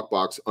 in the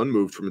lockbox,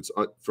 unmoved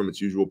from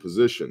its usual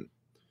position.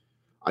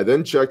 I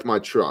then checked my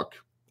truck,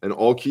 and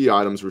all key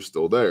items were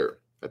still there.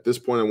 At this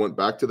point, I went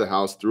back to the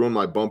house, threw in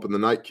my bump in the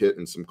night kit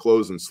and some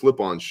clothes and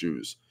slip-on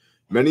shoes.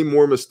 Many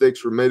more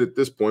mistakes were made at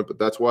this point, but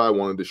that's why I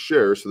wanted to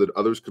share so that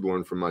others could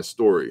learn from my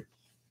story.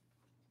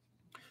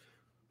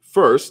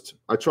 First,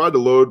 I tried to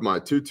load my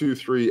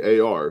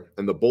 .223 AR,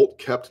 and the bolt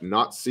kept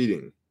not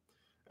seating.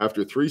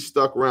 After 3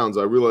 stuck rounds,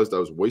 I realized I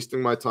was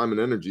wasting my time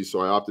and energy, so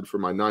I opted for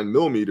my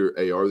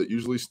 9mm AR that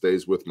usually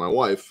stays with my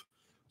wife.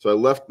 So I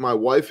left my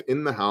wife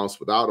in the house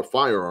without a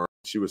firearm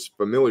she was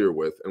familiar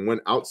with and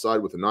went outside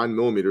with a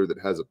 9mm that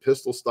has a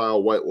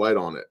pistol-style white light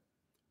on it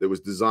that was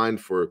designed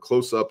for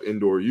close-up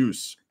indoor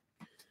use.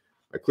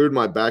 I cleared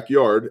my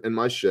backyard and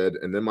my shed,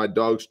 and then my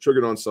dogs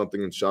triggered on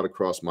something and shot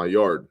across my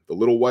yard. The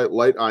little white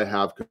light I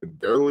have could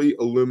barely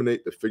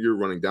illuminate the figure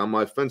running down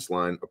my fence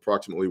line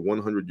approximately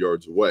 100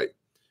 yards away.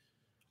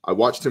 I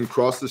watched him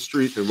cross the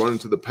street and run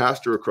into the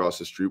pasture across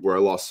the street where I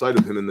lost sight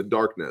of him in the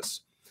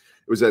darkness.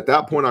 It was at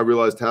that point I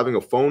realized having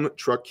a phone,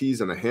 truck keys,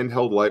 and a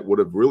handheld light would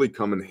have really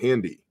come in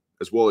handy,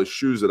 as well as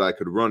shoes that I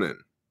could run in.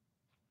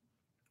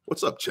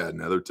 What's up, Chad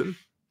Netherton?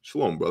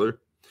 Shalom, brother.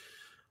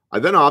 I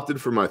then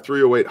opted for my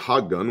 .308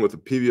 hog gun with a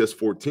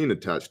PVS-14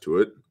 attached to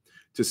it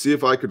to see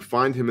if I could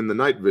find him in the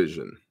night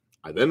vision.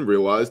 I then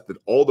realized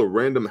that all the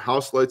random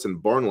house lights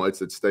and barn lights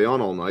that stay on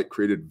all night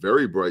created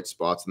very bright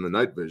spots in the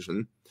night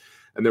vision,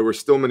 and there were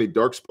still many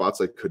dark spots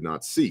I could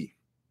not see.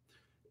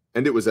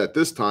 And it was at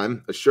this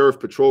time a sheriff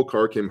patrol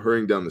car came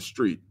hurrying down the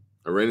street.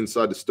 I ran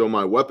inside to stow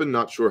my weapon,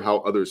 not sure how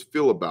others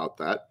feel about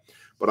that,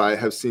 but I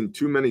have seen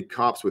too many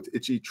cops with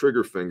itchy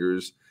trigger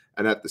fingers,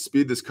 and at the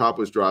speed this cop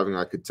was driving,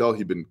 I could tell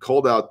he'd been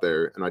called out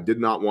there, and I did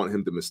not want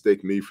him to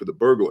mistake me for the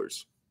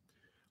burglars.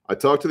 I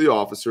talked to the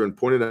officer and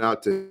pointed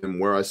out to him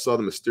where I saw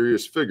the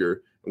mysterious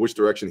figure and which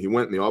direction he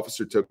went, and the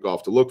officer took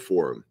off to look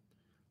for him.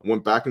 I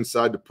went back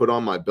inside to put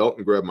on my belt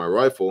and grab my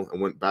rifle, and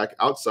went back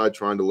outside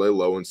trying to lay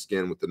low and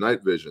scan with the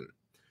night vision.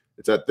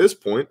 It's at this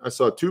point I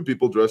saw 2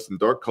 people dressed in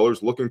dark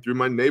colors looking through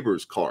my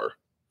neighbor's car.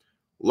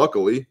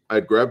 Luckily, I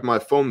had grabbed my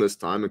phone this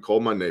time and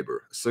called my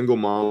neighbor, a single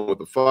mom with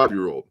a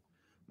 5-year-old.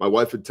 My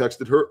wife had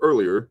texted her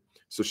earlier,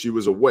 so she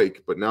was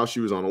awake, but now she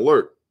was on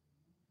alert.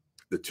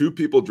 The 2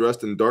 people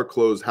dressed in dark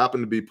clothes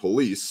happened to be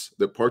police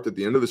that parked at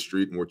the end of the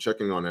street and were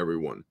checking on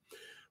everyone.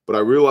 But I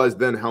realized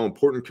then how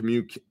important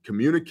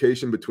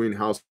communication between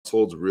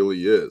households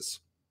really is.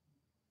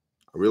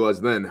 I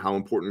realized then how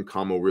important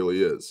commo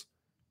really is.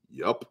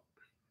 Yup.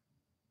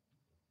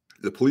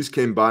 The police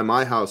came by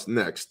my house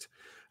next,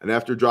 and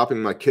after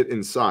dropping my kit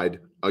inside,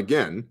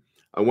 again,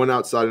 I went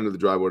outside into the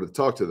driveway to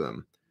talk to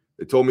them.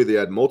 They told me they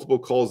had multiple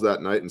calls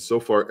that night, and so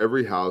far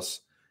every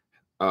house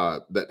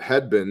they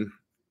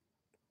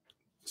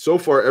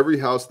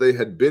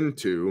had been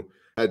to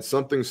had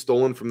something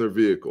stolen from their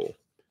vehicle,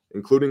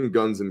 including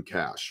guns and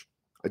cash.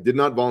 I did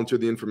not volunteer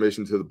the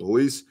information to the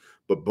police,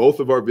 but both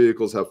of our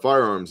vehicles have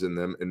firearms in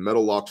them in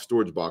metal locked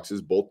storage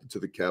boxes bolted to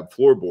the cab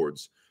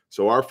floorboards,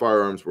 so our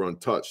firearms were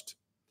untouched.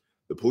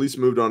 The police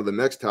moved on to the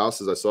next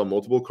house as I saw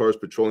multiple cars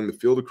patrolling the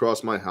field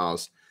across my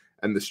house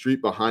and the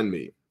street behind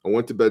me. I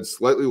went to bed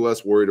slightly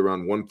less worried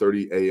around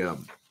 1:30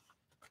 a.m.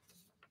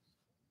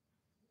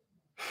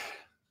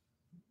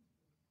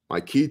 My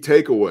key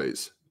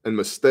takeaways and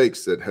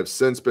mistakes that have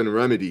since been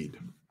remedied.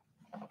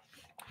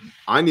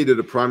 I needed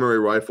a primary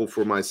rifle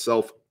for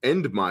myself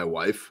and my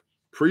wife,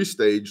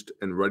 pre-staged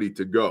and ready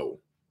to go.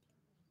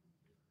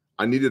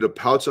 I needed a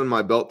pouch on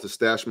my belt to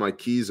stash my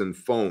keys and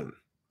phone.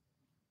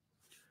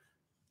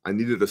 I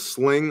needed a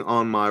sling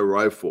on my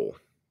rifle.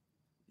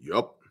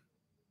 Yup.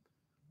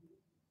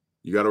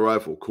 You got a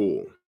rifle,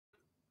 cool.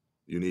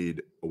 You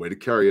need a way to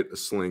carry it, a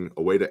sling,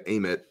 a way to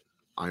aim it,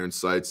 iron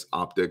sights,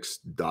 optics,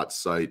 dot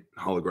sight,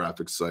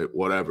 holographic sight,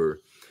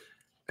 whatever.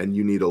 And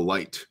you need a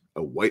light,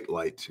 a white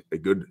light, a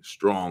good,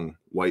 strong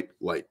white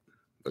light.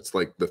 That's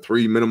like the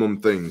 3 minimum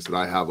things that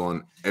I have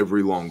on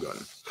every long gun.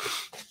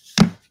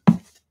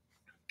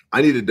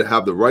 I needed to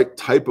have the right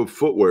type of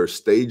footwear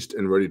staged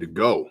and ready to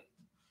go.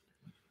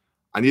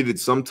 I needed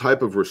some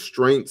type of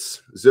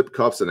restraints, zip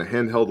cuffs, and a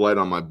handheld light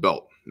on my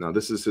belt. Now,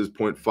 this is his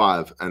point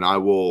 5, and I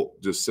will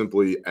just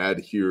simply add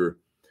here,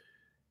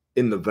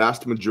 in the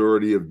vast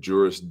majority of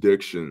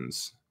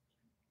jurisdictions,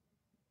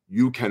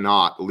 you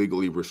cannot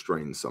legally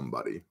restrain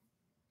somebody.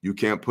 You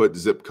can't put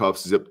zip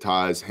cuffs, zip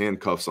ties,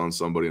 handcuffs on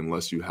somebody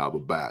unless you have a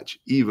badge,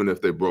 even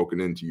if they've broken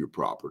into your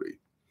property.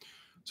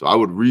 So I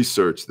would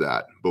research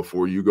that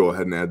before you go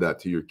ahead and add that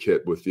to your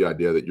kit with the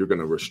idea that you're going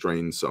to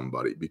restrain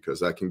somebody, because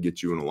that can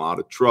get you in a lot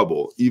of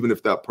trouble, even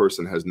if that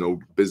person has no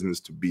business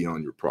to be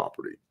on your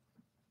property.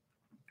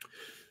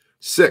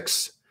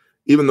 6,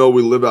 even though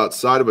we live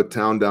outside of a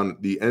town down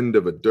at the end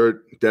of a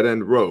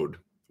dead-end road,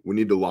 we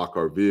need to lock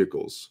our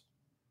vehicles.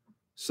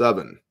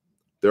 7,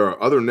 there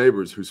are other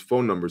neighbors whose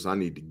phone numbers I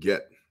need to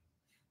get.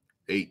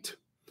 8,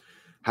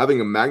 having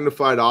a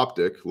magnified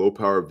optic, low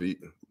power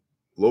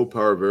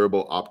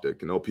variable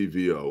optic, an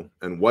LPVO,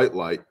 and white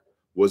light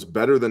was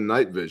better than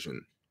night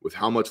vision with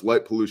how much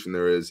light pollution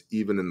there is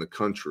even in the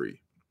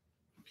country.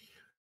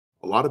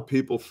 A lot of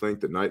people think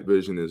that night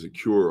vision is a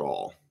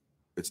cure-all.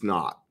 It's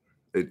not.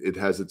 It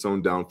has its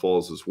own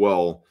downfalls as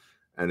well,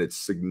 and it's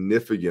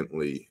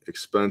significantly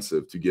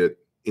expensive to get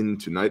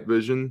into night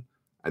vision.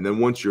 And then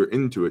once you're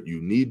into it,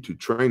 you need to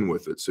train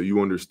with it so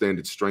you understand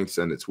its strengths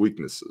and its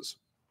weaknesses.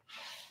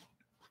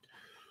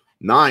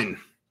 9,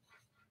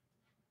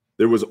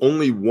 there was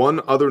only one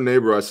other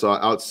neighbor I saw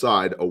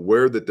outside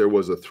aware that there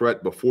was a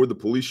threat before the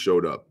police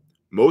showed up.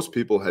 Most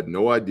people had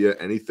no idea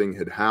anything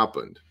had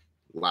happened.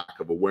 Lack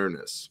of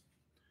awareness.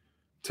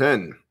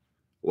 10,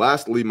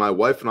 lastly, my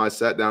wife and I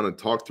sat down and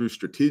talked through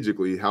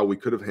strategically how we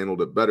could have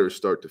handled it better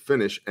start to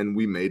finish, and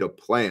we made a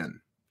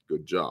plan.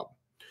 Good job.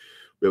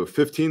 We have a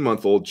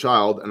 15-month-old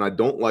child, and I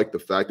don't like the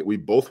fact that we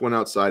both went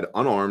outside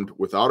unarmed,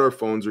 without our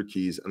phones or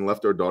keys, and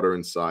left our daughter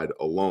inside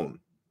alone.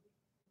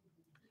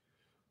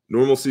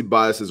 Normalcy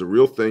bias is a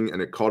real thing,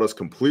 and it caught us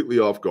completely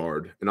off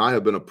guard, and I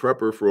have been a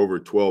prepper for over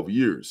 12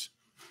 years.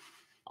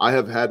 I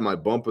have had my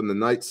bump in the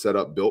night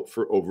setup built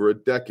for over a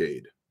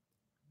decade.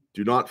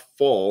 Do not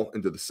fall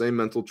into the same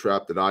mental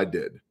trap that I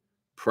did.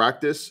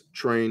 Practice,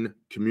 train,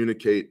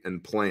 communicate,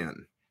 and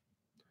plan.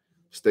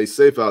 Stay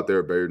safe out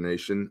there, Bear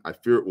Nation. I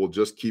fear it will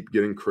just keep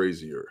getting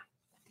crazier.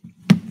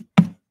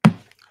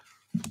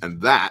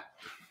 And that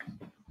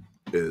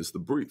is the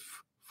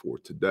brief for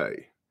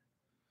today.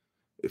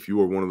 If you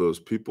are one of those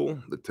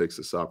people that takes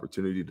this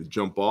opportunity to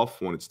jump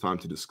off when it's time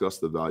to discuss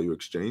the value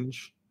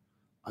exchange,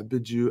 I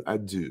bid you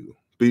adieu.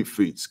 Beat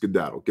feet,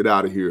 skedaddle, get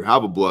out of here.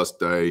 Have a blessed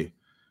day.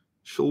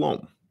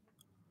 Shalom.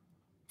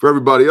 For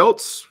everybody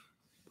else,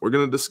 we're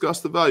going to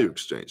discuss the value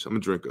exchange. I'm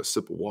going to drink a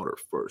sip of water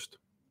first.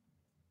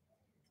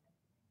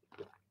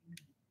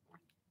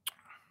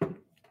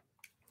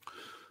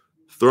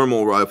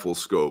 Thermal rifle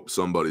scope,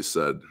 somebody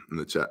said in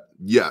the chat.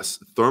 Yes,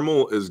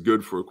 thermal is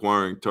good for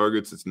acquiring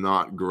targets. It's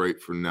not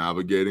great for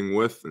navigating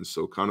with. And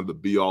so kind of the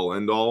be-all,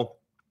 end-all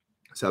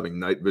is having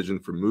night vision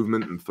for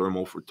movement and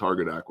thermal for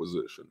target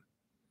acquisition.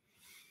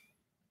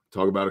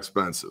 Talk about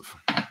expensive.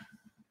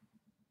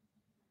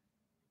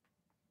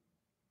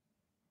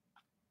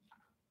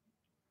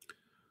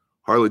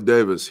 Harley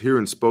Davis, here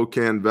in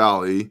Spokane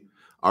Valley,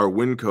 our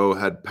Winco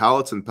had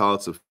pallets and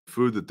pallets of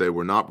food that they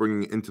were not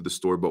bringing into the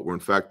store, but were in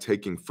fact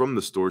taking from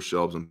the store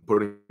shelves and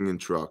putting in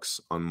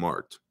trucks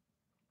unmarked.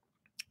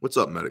 What's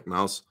up, Medic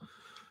Mouse?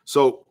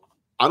 So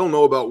I don't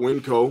know about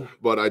Winco,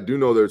 but I do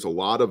know there's a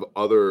lot of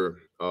other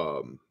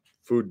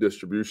food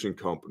distribution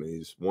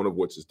companies, one of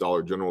which is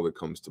Dollar General that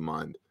comes to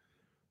mind,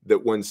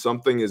 that when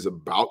something is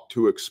about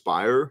to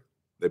expire,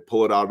 they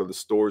pull it out of the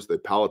stores, they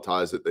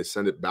palletize it, they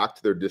send it back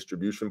to their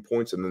distribution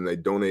points, and then they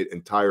donate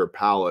entire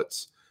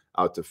pallets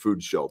out to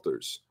food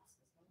shelters.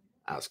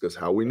 Ask us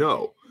how we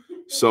know.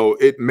 So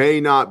it may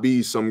not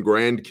be some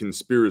grand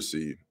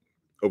conspiracy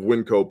of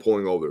Winco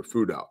pulling all their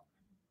food out.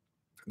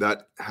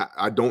 That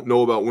I don't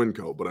know about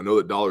Winco, but I know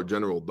that Dollar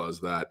General does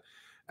that.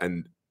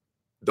 And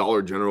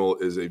Dollar General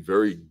is a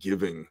very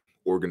giving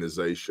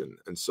organization.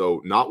 And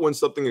so not when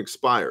something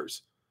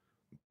expires,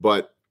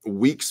 but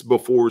weeks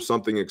before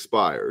something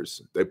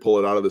expires, they pull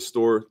it out of the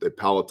store, they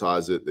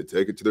palletize it, they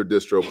take it to their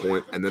distro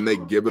point, and then they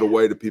give it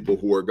away to people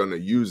who are going to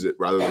use it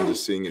rather than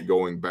just seeing it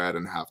going bad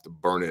and have to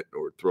burn it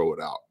or throw it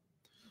out.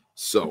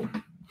 So,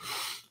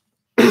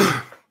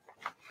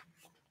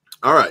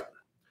 all right,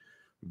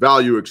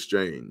 value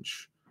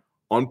exchange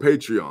on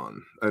Patreon.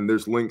 And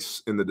there's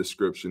links in the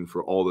description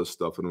for all this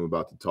stuff that I'm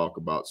about to talk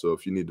about. So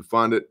if you need to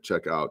find it,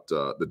 check out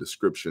the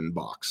description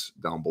box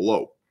down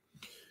below.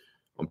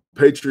 On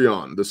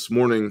Patreon this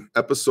morning,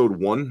 episode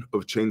 1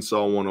 of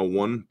Chainsaw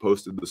 101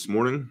 posted this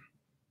morning.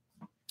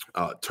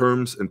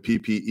 Terms and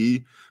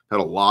PPE.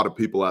 Had a lot of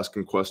people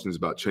asking questions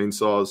about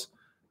chainsaws.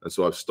 And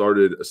so I've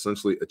started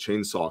essentially a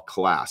chainsaw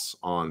class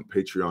on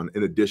Patreon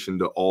in addition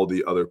to all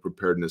the other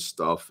preparedness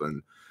stuff.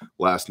 And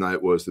last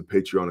night was the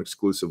Patreon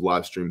exclusive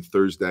live stream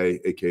Thursday,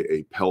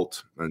 aka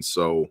Pelt. And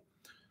so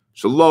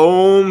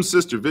Shalom,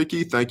 Sister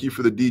Vicky. Thank you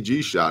for the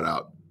DG shout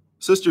out.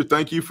 Sister,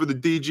 thank you for the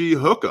DG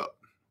hookup.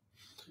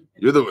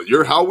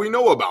 You're how we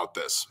know about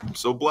this.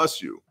 So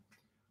bless you.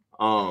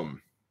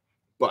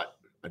 But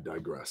I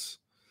digress.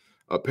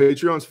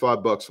 Patreon's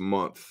 $5 a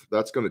month.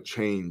 That's going to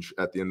change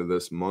at the end of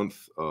this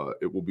month.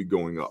 It will be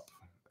going up,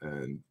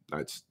 and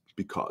that's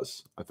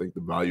because I think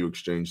the value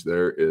exchange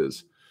there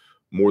is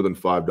more than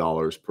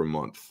 $5 per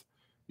month.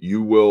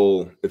 You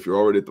will, if you're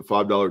already at the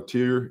 $5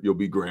 tier, you'll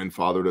be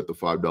grandfathered at the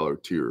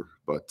 $5 tier.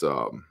 But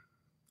the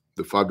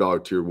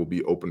 $5 tier will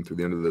be open through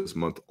the end of this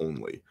month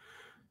only.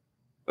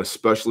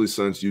 Especially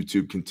since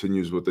YouTube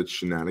continues with its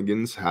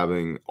shenanigans,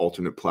 having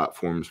alternate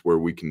platforms where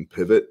we can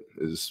pivot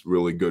is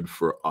really good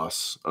for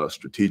us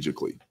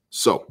strategically.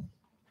 So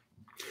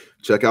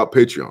check out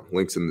Patreon,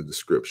 links in the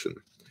description.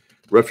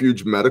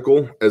 Refuge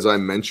Medical, as I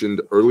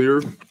mentioned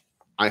earlier,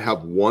 I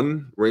have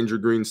 1 Ranger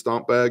Green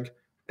stomp bag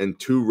and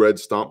 2 red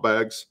stomp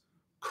bags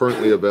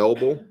currently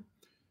available.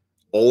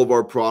 All of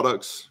our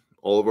products,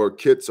 all of our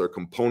kits, our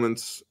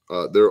components,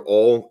 they're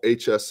all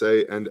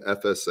HSA and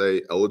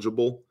FSA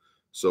eligible.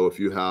 So if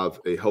you have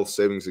a health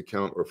savings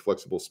account or a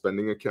flexible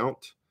spending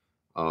account,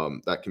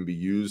 that can be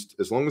used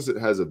as long as it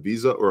has a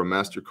Visa or a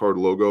MasterCard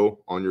logo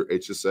on your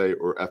HSA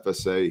or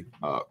FSA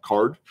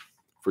card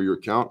for your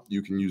account.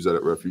 You can use that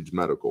at Refuge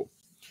Medical.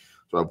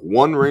 So I have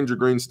 1 Ranger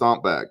Green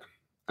stomp bag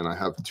and I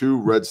have 2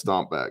 red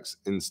stomp bags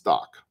in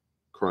stock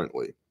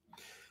currently.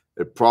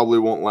 It probably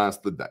won't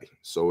last the day.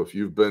 So if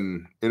you've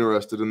been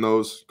interested in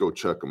those, go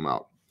check them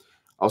out.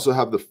 I also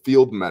have the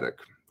Field Medic,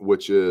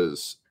 which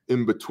is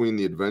in between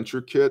the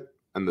adventure kit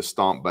and the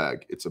stomp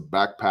bag. It's a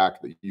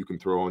backpack that you can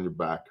throw on your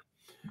back.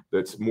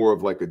 That's more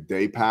of like a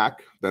day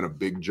pack than a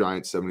big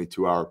giant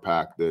 72-hour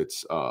pack.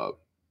 That's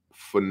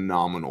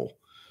phenomenal.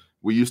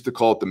 We used to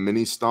call it the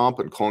mini stomp,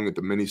 and calling it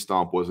the mini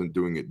stomp wasn't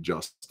doing it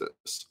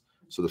justice.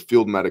 So the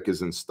Field Medic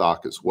is in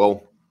stock as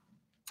well,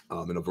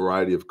 in a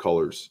variety of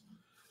colors.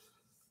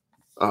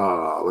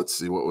 Let's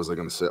see, what was I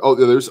going to say? Oh,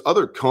 there's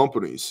other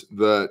companies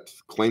that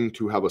claim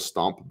to have a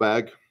stomp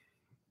bag.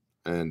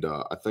 And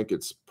I think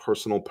it's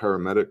Personal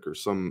Paramedic or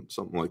something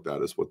like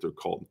that is what they're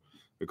called.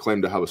 They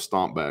claim to have a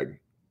stomp bag,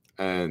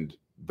 and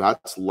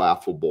that's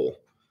laughable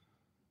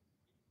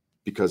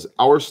because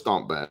our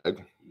stomp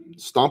bag,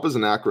 STOMP is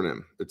an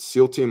acronym. It's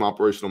SEAL Team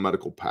Operational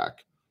Medical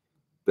Pack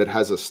that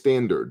has a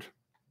standard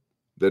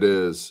that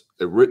is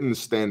a written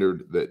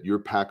standard that your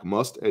pack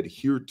must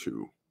adhere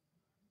to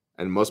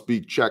and must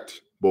be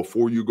checked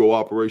before you go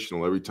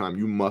operational every time.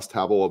 You must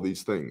have all of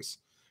these things.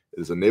 It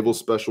is a Naval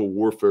Special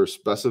Warfare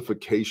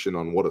specification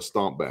on what a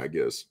stomp bag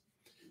is.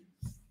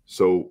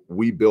 So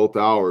we built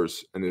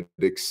ours, and it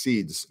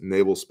exceeds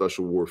Naval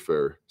Special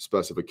Warfare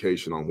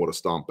specification on what a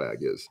stomp bag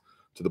is,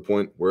 to the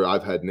point where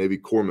I've had Navy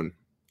corpsmen,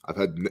 I've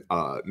had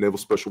Naval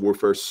Special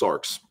Warfare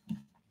SARCs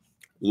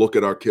look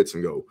at our kits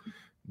and go,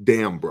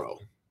 damn, bro,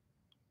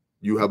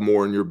 you have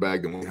more in your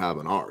bag than we have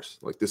in ours.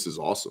 Like, this is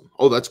awesome.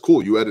 Oh, that's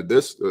cool. You added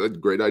this. That's a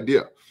great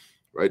idea,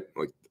 right?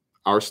 Like,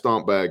 our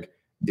stomp bag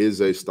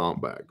is a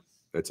stomp bag.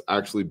 It's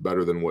actually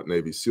better than what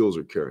Navy SEALs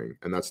are carrying.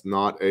 And that's it's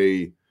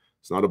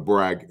not a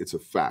brag. It's a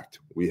fact.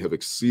 We have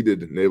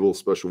exceeded Naval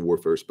Special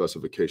Warfare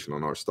specification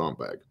on our stomp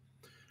bag.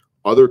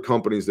 Other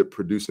companies that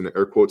produce an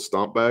air quote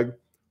stomp bag,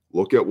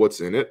 look at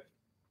what's in it.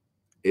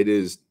 It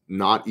is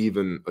not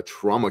even a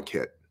trauma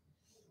kit.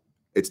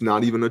 It's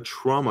not even a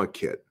trauma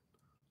kit,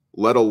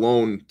 let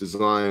alone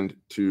designed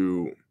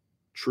to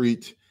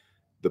treat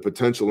the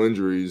potential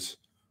injuries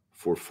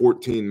for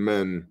 14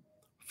 men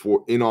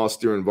in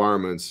austere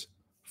environments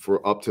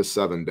for up to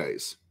 7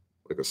 days.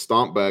 Like, a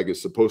stomp bag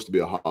is supposed to be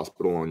a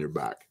hospital on your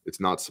back.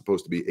 It's not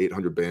supposed to be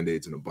 800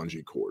 Band-Aids and a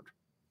bungee cord.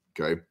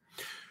 Okay.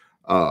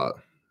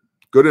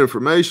 Good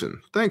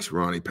information. Thanks,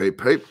 Ronnie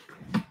Pape.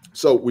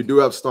 So we do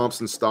have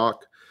stomps in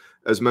stock.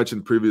 As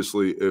mentioned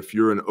previously, if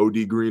you're an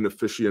OD Green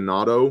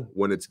aficionado,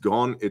 when it's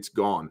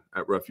gone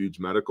at Refuge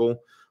Medical.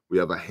 We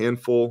have a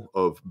handful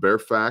of Bear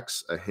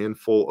Facts, a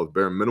handful of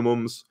Bare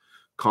Minimums,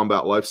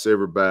 Combat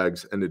Lifesaver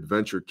bags, and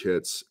adventure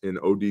kits in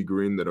OD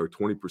Green that are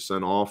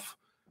 20% off.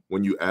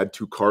 When you add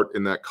to cart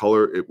in that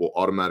color, it will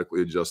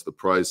automatically adjust the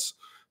price.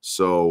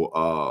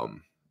 So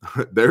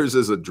theirs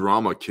is a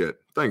drama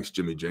kit. Thanks,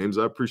 Jimmy James.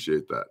 I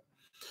appreciate that.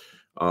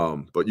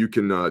 But you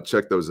can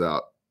check those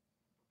out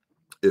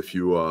if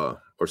you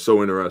are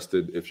so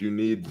interested. If you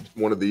need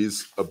one of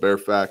these, a Bear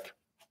Fact,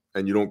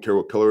 and you don't care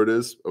what color it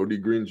is,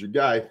 OD Green's your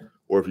guy.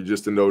 Or if you're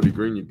just into OD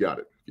Green, you got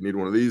it. If you need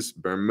one of these,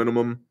 Bare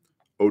Minimum,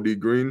 OD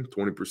Green,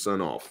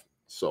 20% off.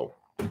 So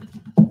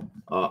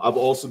I've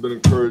also been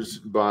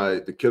encouraged by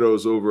the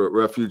kiddos over at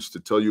Refuge to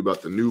tell you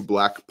about the new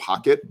Black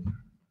Pocket.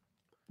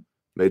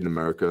 Made in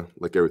America,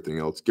 like everything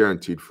else,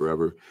 guaranteed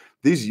forever.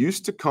 These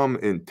used to come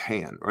in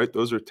tan, right?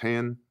 Those are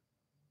tan.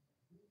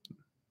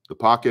 The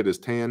pocket is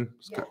tan.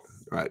 Yes.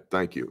 Right,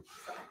 thank you.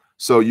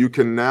 So you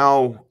can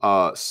now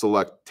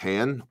select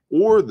tan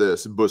or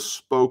this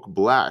bespoke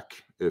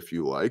black if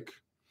you like.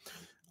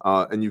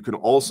 And you can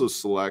also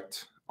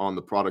select on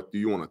the product, do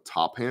you want a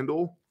top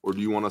handle or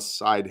do you want a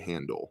side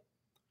handle?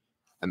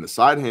 And the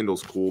side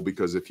handle's cool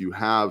because if you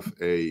have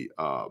a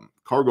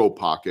cargo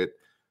pocket,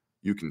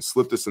 you can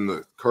slip this in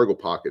the cargo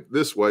pocket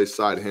this way,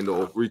 side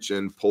handle, reach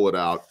in, pull it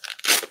out,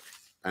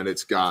 and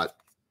it's got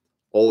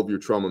all of your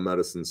trauma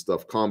medicine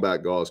stuff,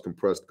 combat gauze,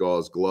 compressed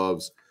gauze,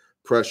 gloves,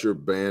 pressure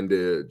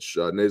bandage,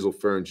 nasal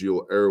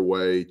pharyngeal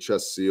airway,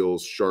 chest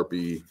seals,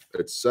 Sharpie,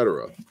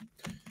 etc.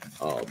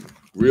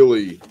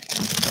 Really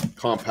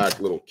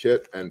compact little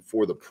kit. And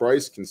for the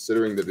price,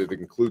 considering that it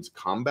includes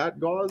combat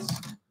gauze,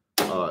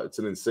 it's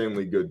an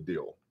insanely good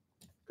deal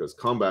because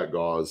combat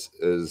gauze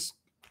is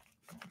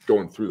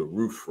going through the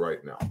roof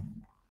right now.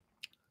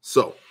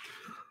 So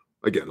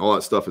again, all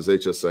that stuff is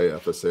HSA,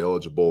 FSA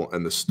eligible,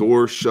 and the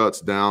store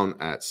shuts down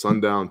at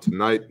sundown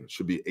tonight. It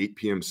should be 8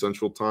 p.m.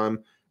 Central Time,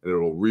 and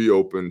it'll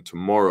reopen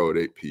tomorrow at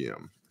 8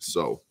 p.m.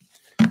 So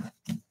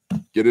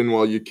get in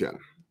while you can.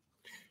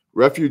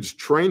 Refuge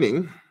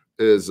Training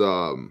is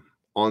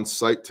on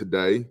site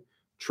today,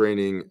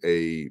 training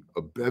a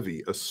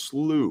bevy, a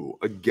slew,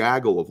 a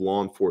gaggle of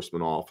law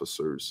enforcement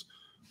officers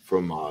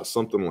from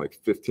something like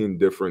 15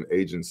 different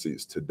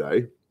agencies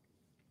today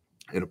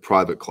in a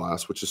private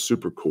class, which is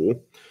super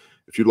cool.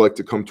 If you'd like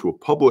to come to a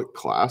public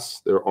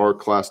class, there are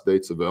class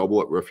dates available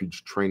at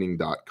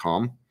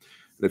refugetraining.com.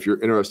 And if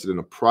you're interested in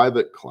a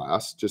private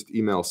class, just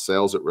email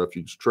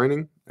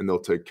sales@refugetraining and they'll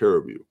take care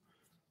of you.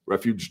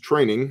 Refuge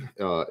Training,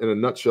 in a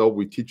nutshell,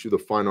 we teach you the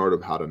fine art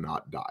of how to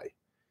not die.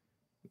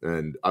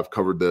 And I've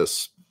covered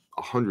this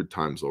 100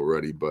 times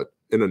already, but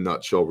in a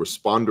nutshell,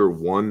 Responder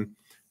 1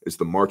 is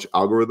the March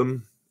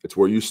algorithm. It's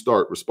where you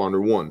start.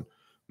 Responder 1,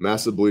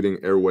 massive bleeding,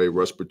 airway,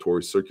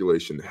 respiratory,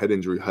 circulation, head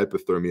injury,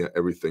 hypothermia,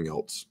 everything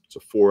else. It's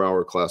a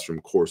 4-hour classroom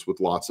course with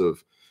lots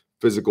of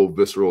physical,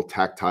 visceral,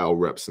 tactile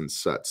reps and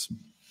sets.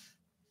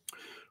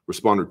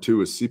 Responder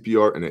 2 is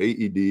CPR and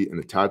AED in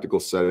a tactical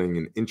setting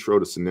and intro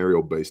to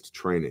scenario-based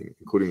training,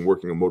 including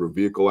working a motor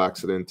vehicle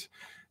accident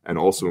and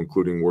also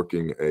including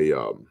working a,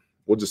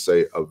 we'll just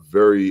say, a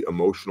very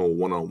emotional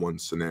one-on-one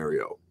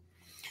scenario.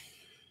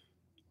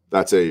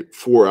 That's a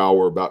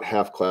 4-hour, about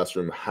half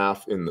classroom,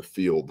 half in the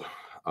field.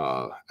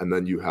 And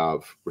then you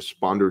have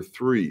Responder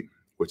 3,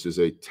 which is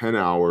a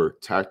 10-hour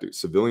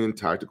civilian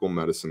tactical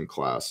medicine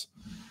class,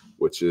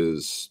 which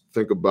is,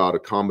 think about a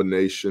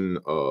combination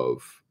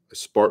of a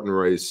Spartan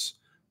race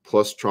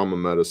plus trauma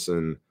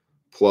medicine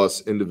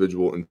plus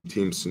individual and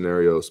team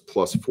scenarios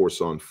plus force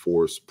on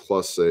force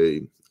plus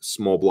a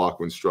small block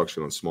of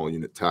instruction on small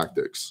unit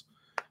tactics.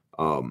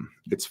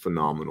 It's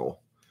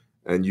phenomenal.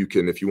 And you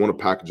can, if you want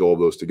to package all of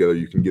those together,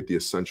 you can get the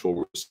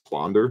Essential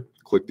Responder.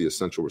 Click the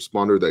Essential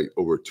Responder.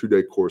 Over a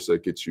 2-day course,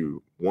 that gets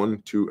you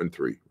 1, 2, and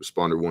 3.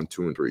 Responder 1,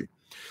 2, and 3.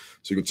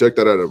 So you can check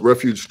that out at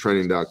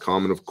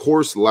refugetraining.com. And of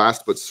course,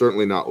 last but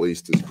certainly not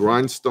least is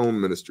Grindstone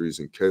Ministries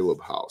and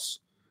Caleb House.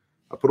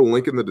 I put a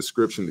link in the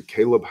description to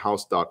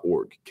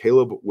calebhouse.org.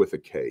 Caleb with a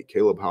K,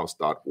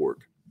 calebhouse.org.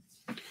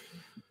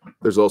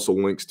 There's also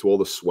links to all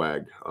the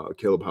swag,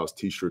 Caleb House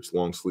t-shirts,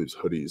 long sleeves,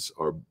 hoodies,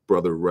 our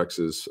brother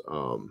Rex's,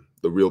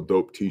 the Real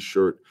Dope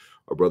t-shirt,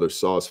 our brother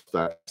Saw's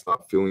Fat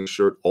Stop Feeling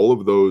shirt. All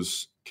of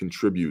those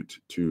contribute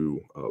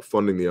to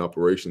funding the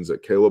operations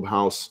at Caleb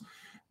House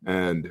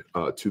and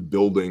to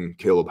building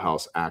Caleb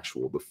House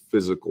Actual, the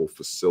physical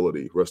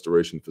facility,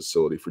 restoration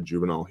facility for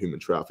juvenile human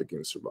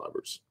trafficking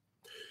survivors.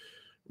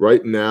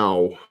 Right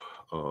now,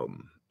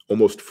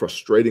 almost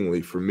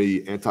frustratingly for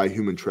me,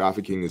 anti-human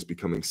trafficking is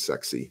becoming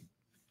sexy.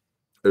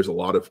 There's a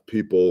lot of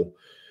people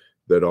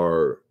that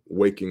are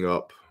waking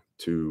up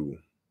to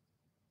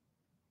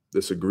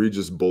this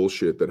egregious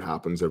bullshit that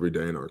happens every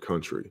day in our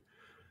country.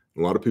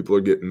 A lot of people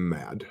are getting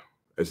mad,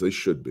 as they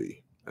should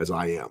be, as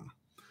I am.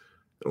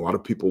 A lot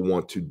of people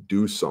want to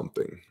do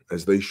something,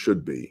 as they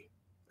should be,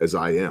 as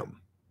I am,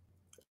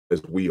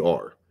 as we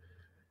are.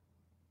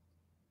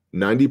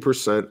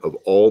 90% of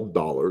all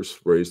dollars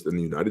raised in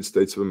the United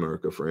States of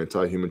America for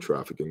anti-human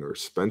trafficking are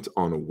spent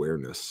on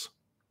awareness.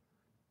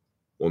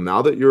 Well,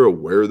 now that you're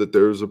aware that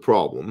there's a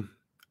problem,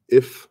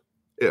 if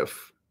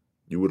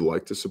you would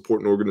like to support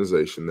an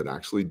organization that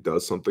actually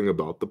does something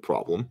about the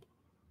problem,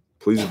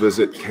 please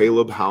visit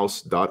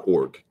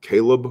calebhouse.org.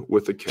 Caleb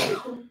with a K.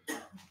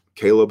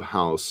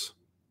 calebhouse.org.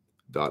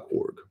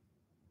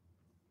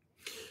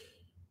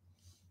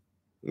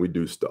 We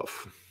do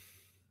stuff.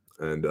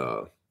 And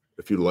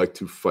if you'd like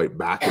to fight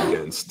back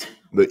against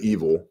the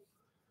evil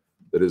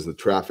that is the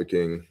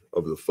trafficking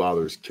of the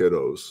father's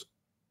kiddos,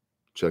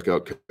 check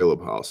out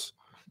Caleb House.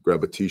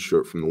 Grab a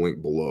t-shirt from the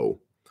link below.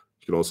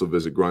 You can also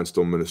visit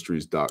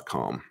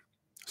grindstoneministries.com.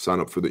 Sign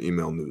up for the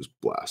email news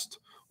blast.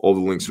 All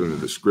the links are in the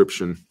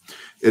description.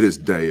 It is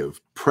day of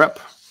prep,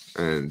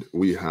 and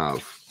we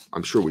have,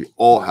 I'm sure we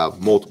all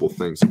have multiple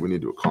things that we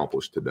need to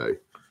accomplish today.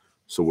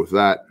 So with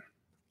that,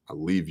 I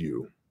leave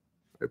you.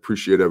 I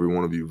appreciate every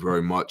one of you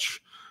very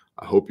much.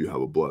 I hope you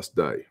have a blessed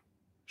day.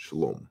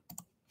 Shalom.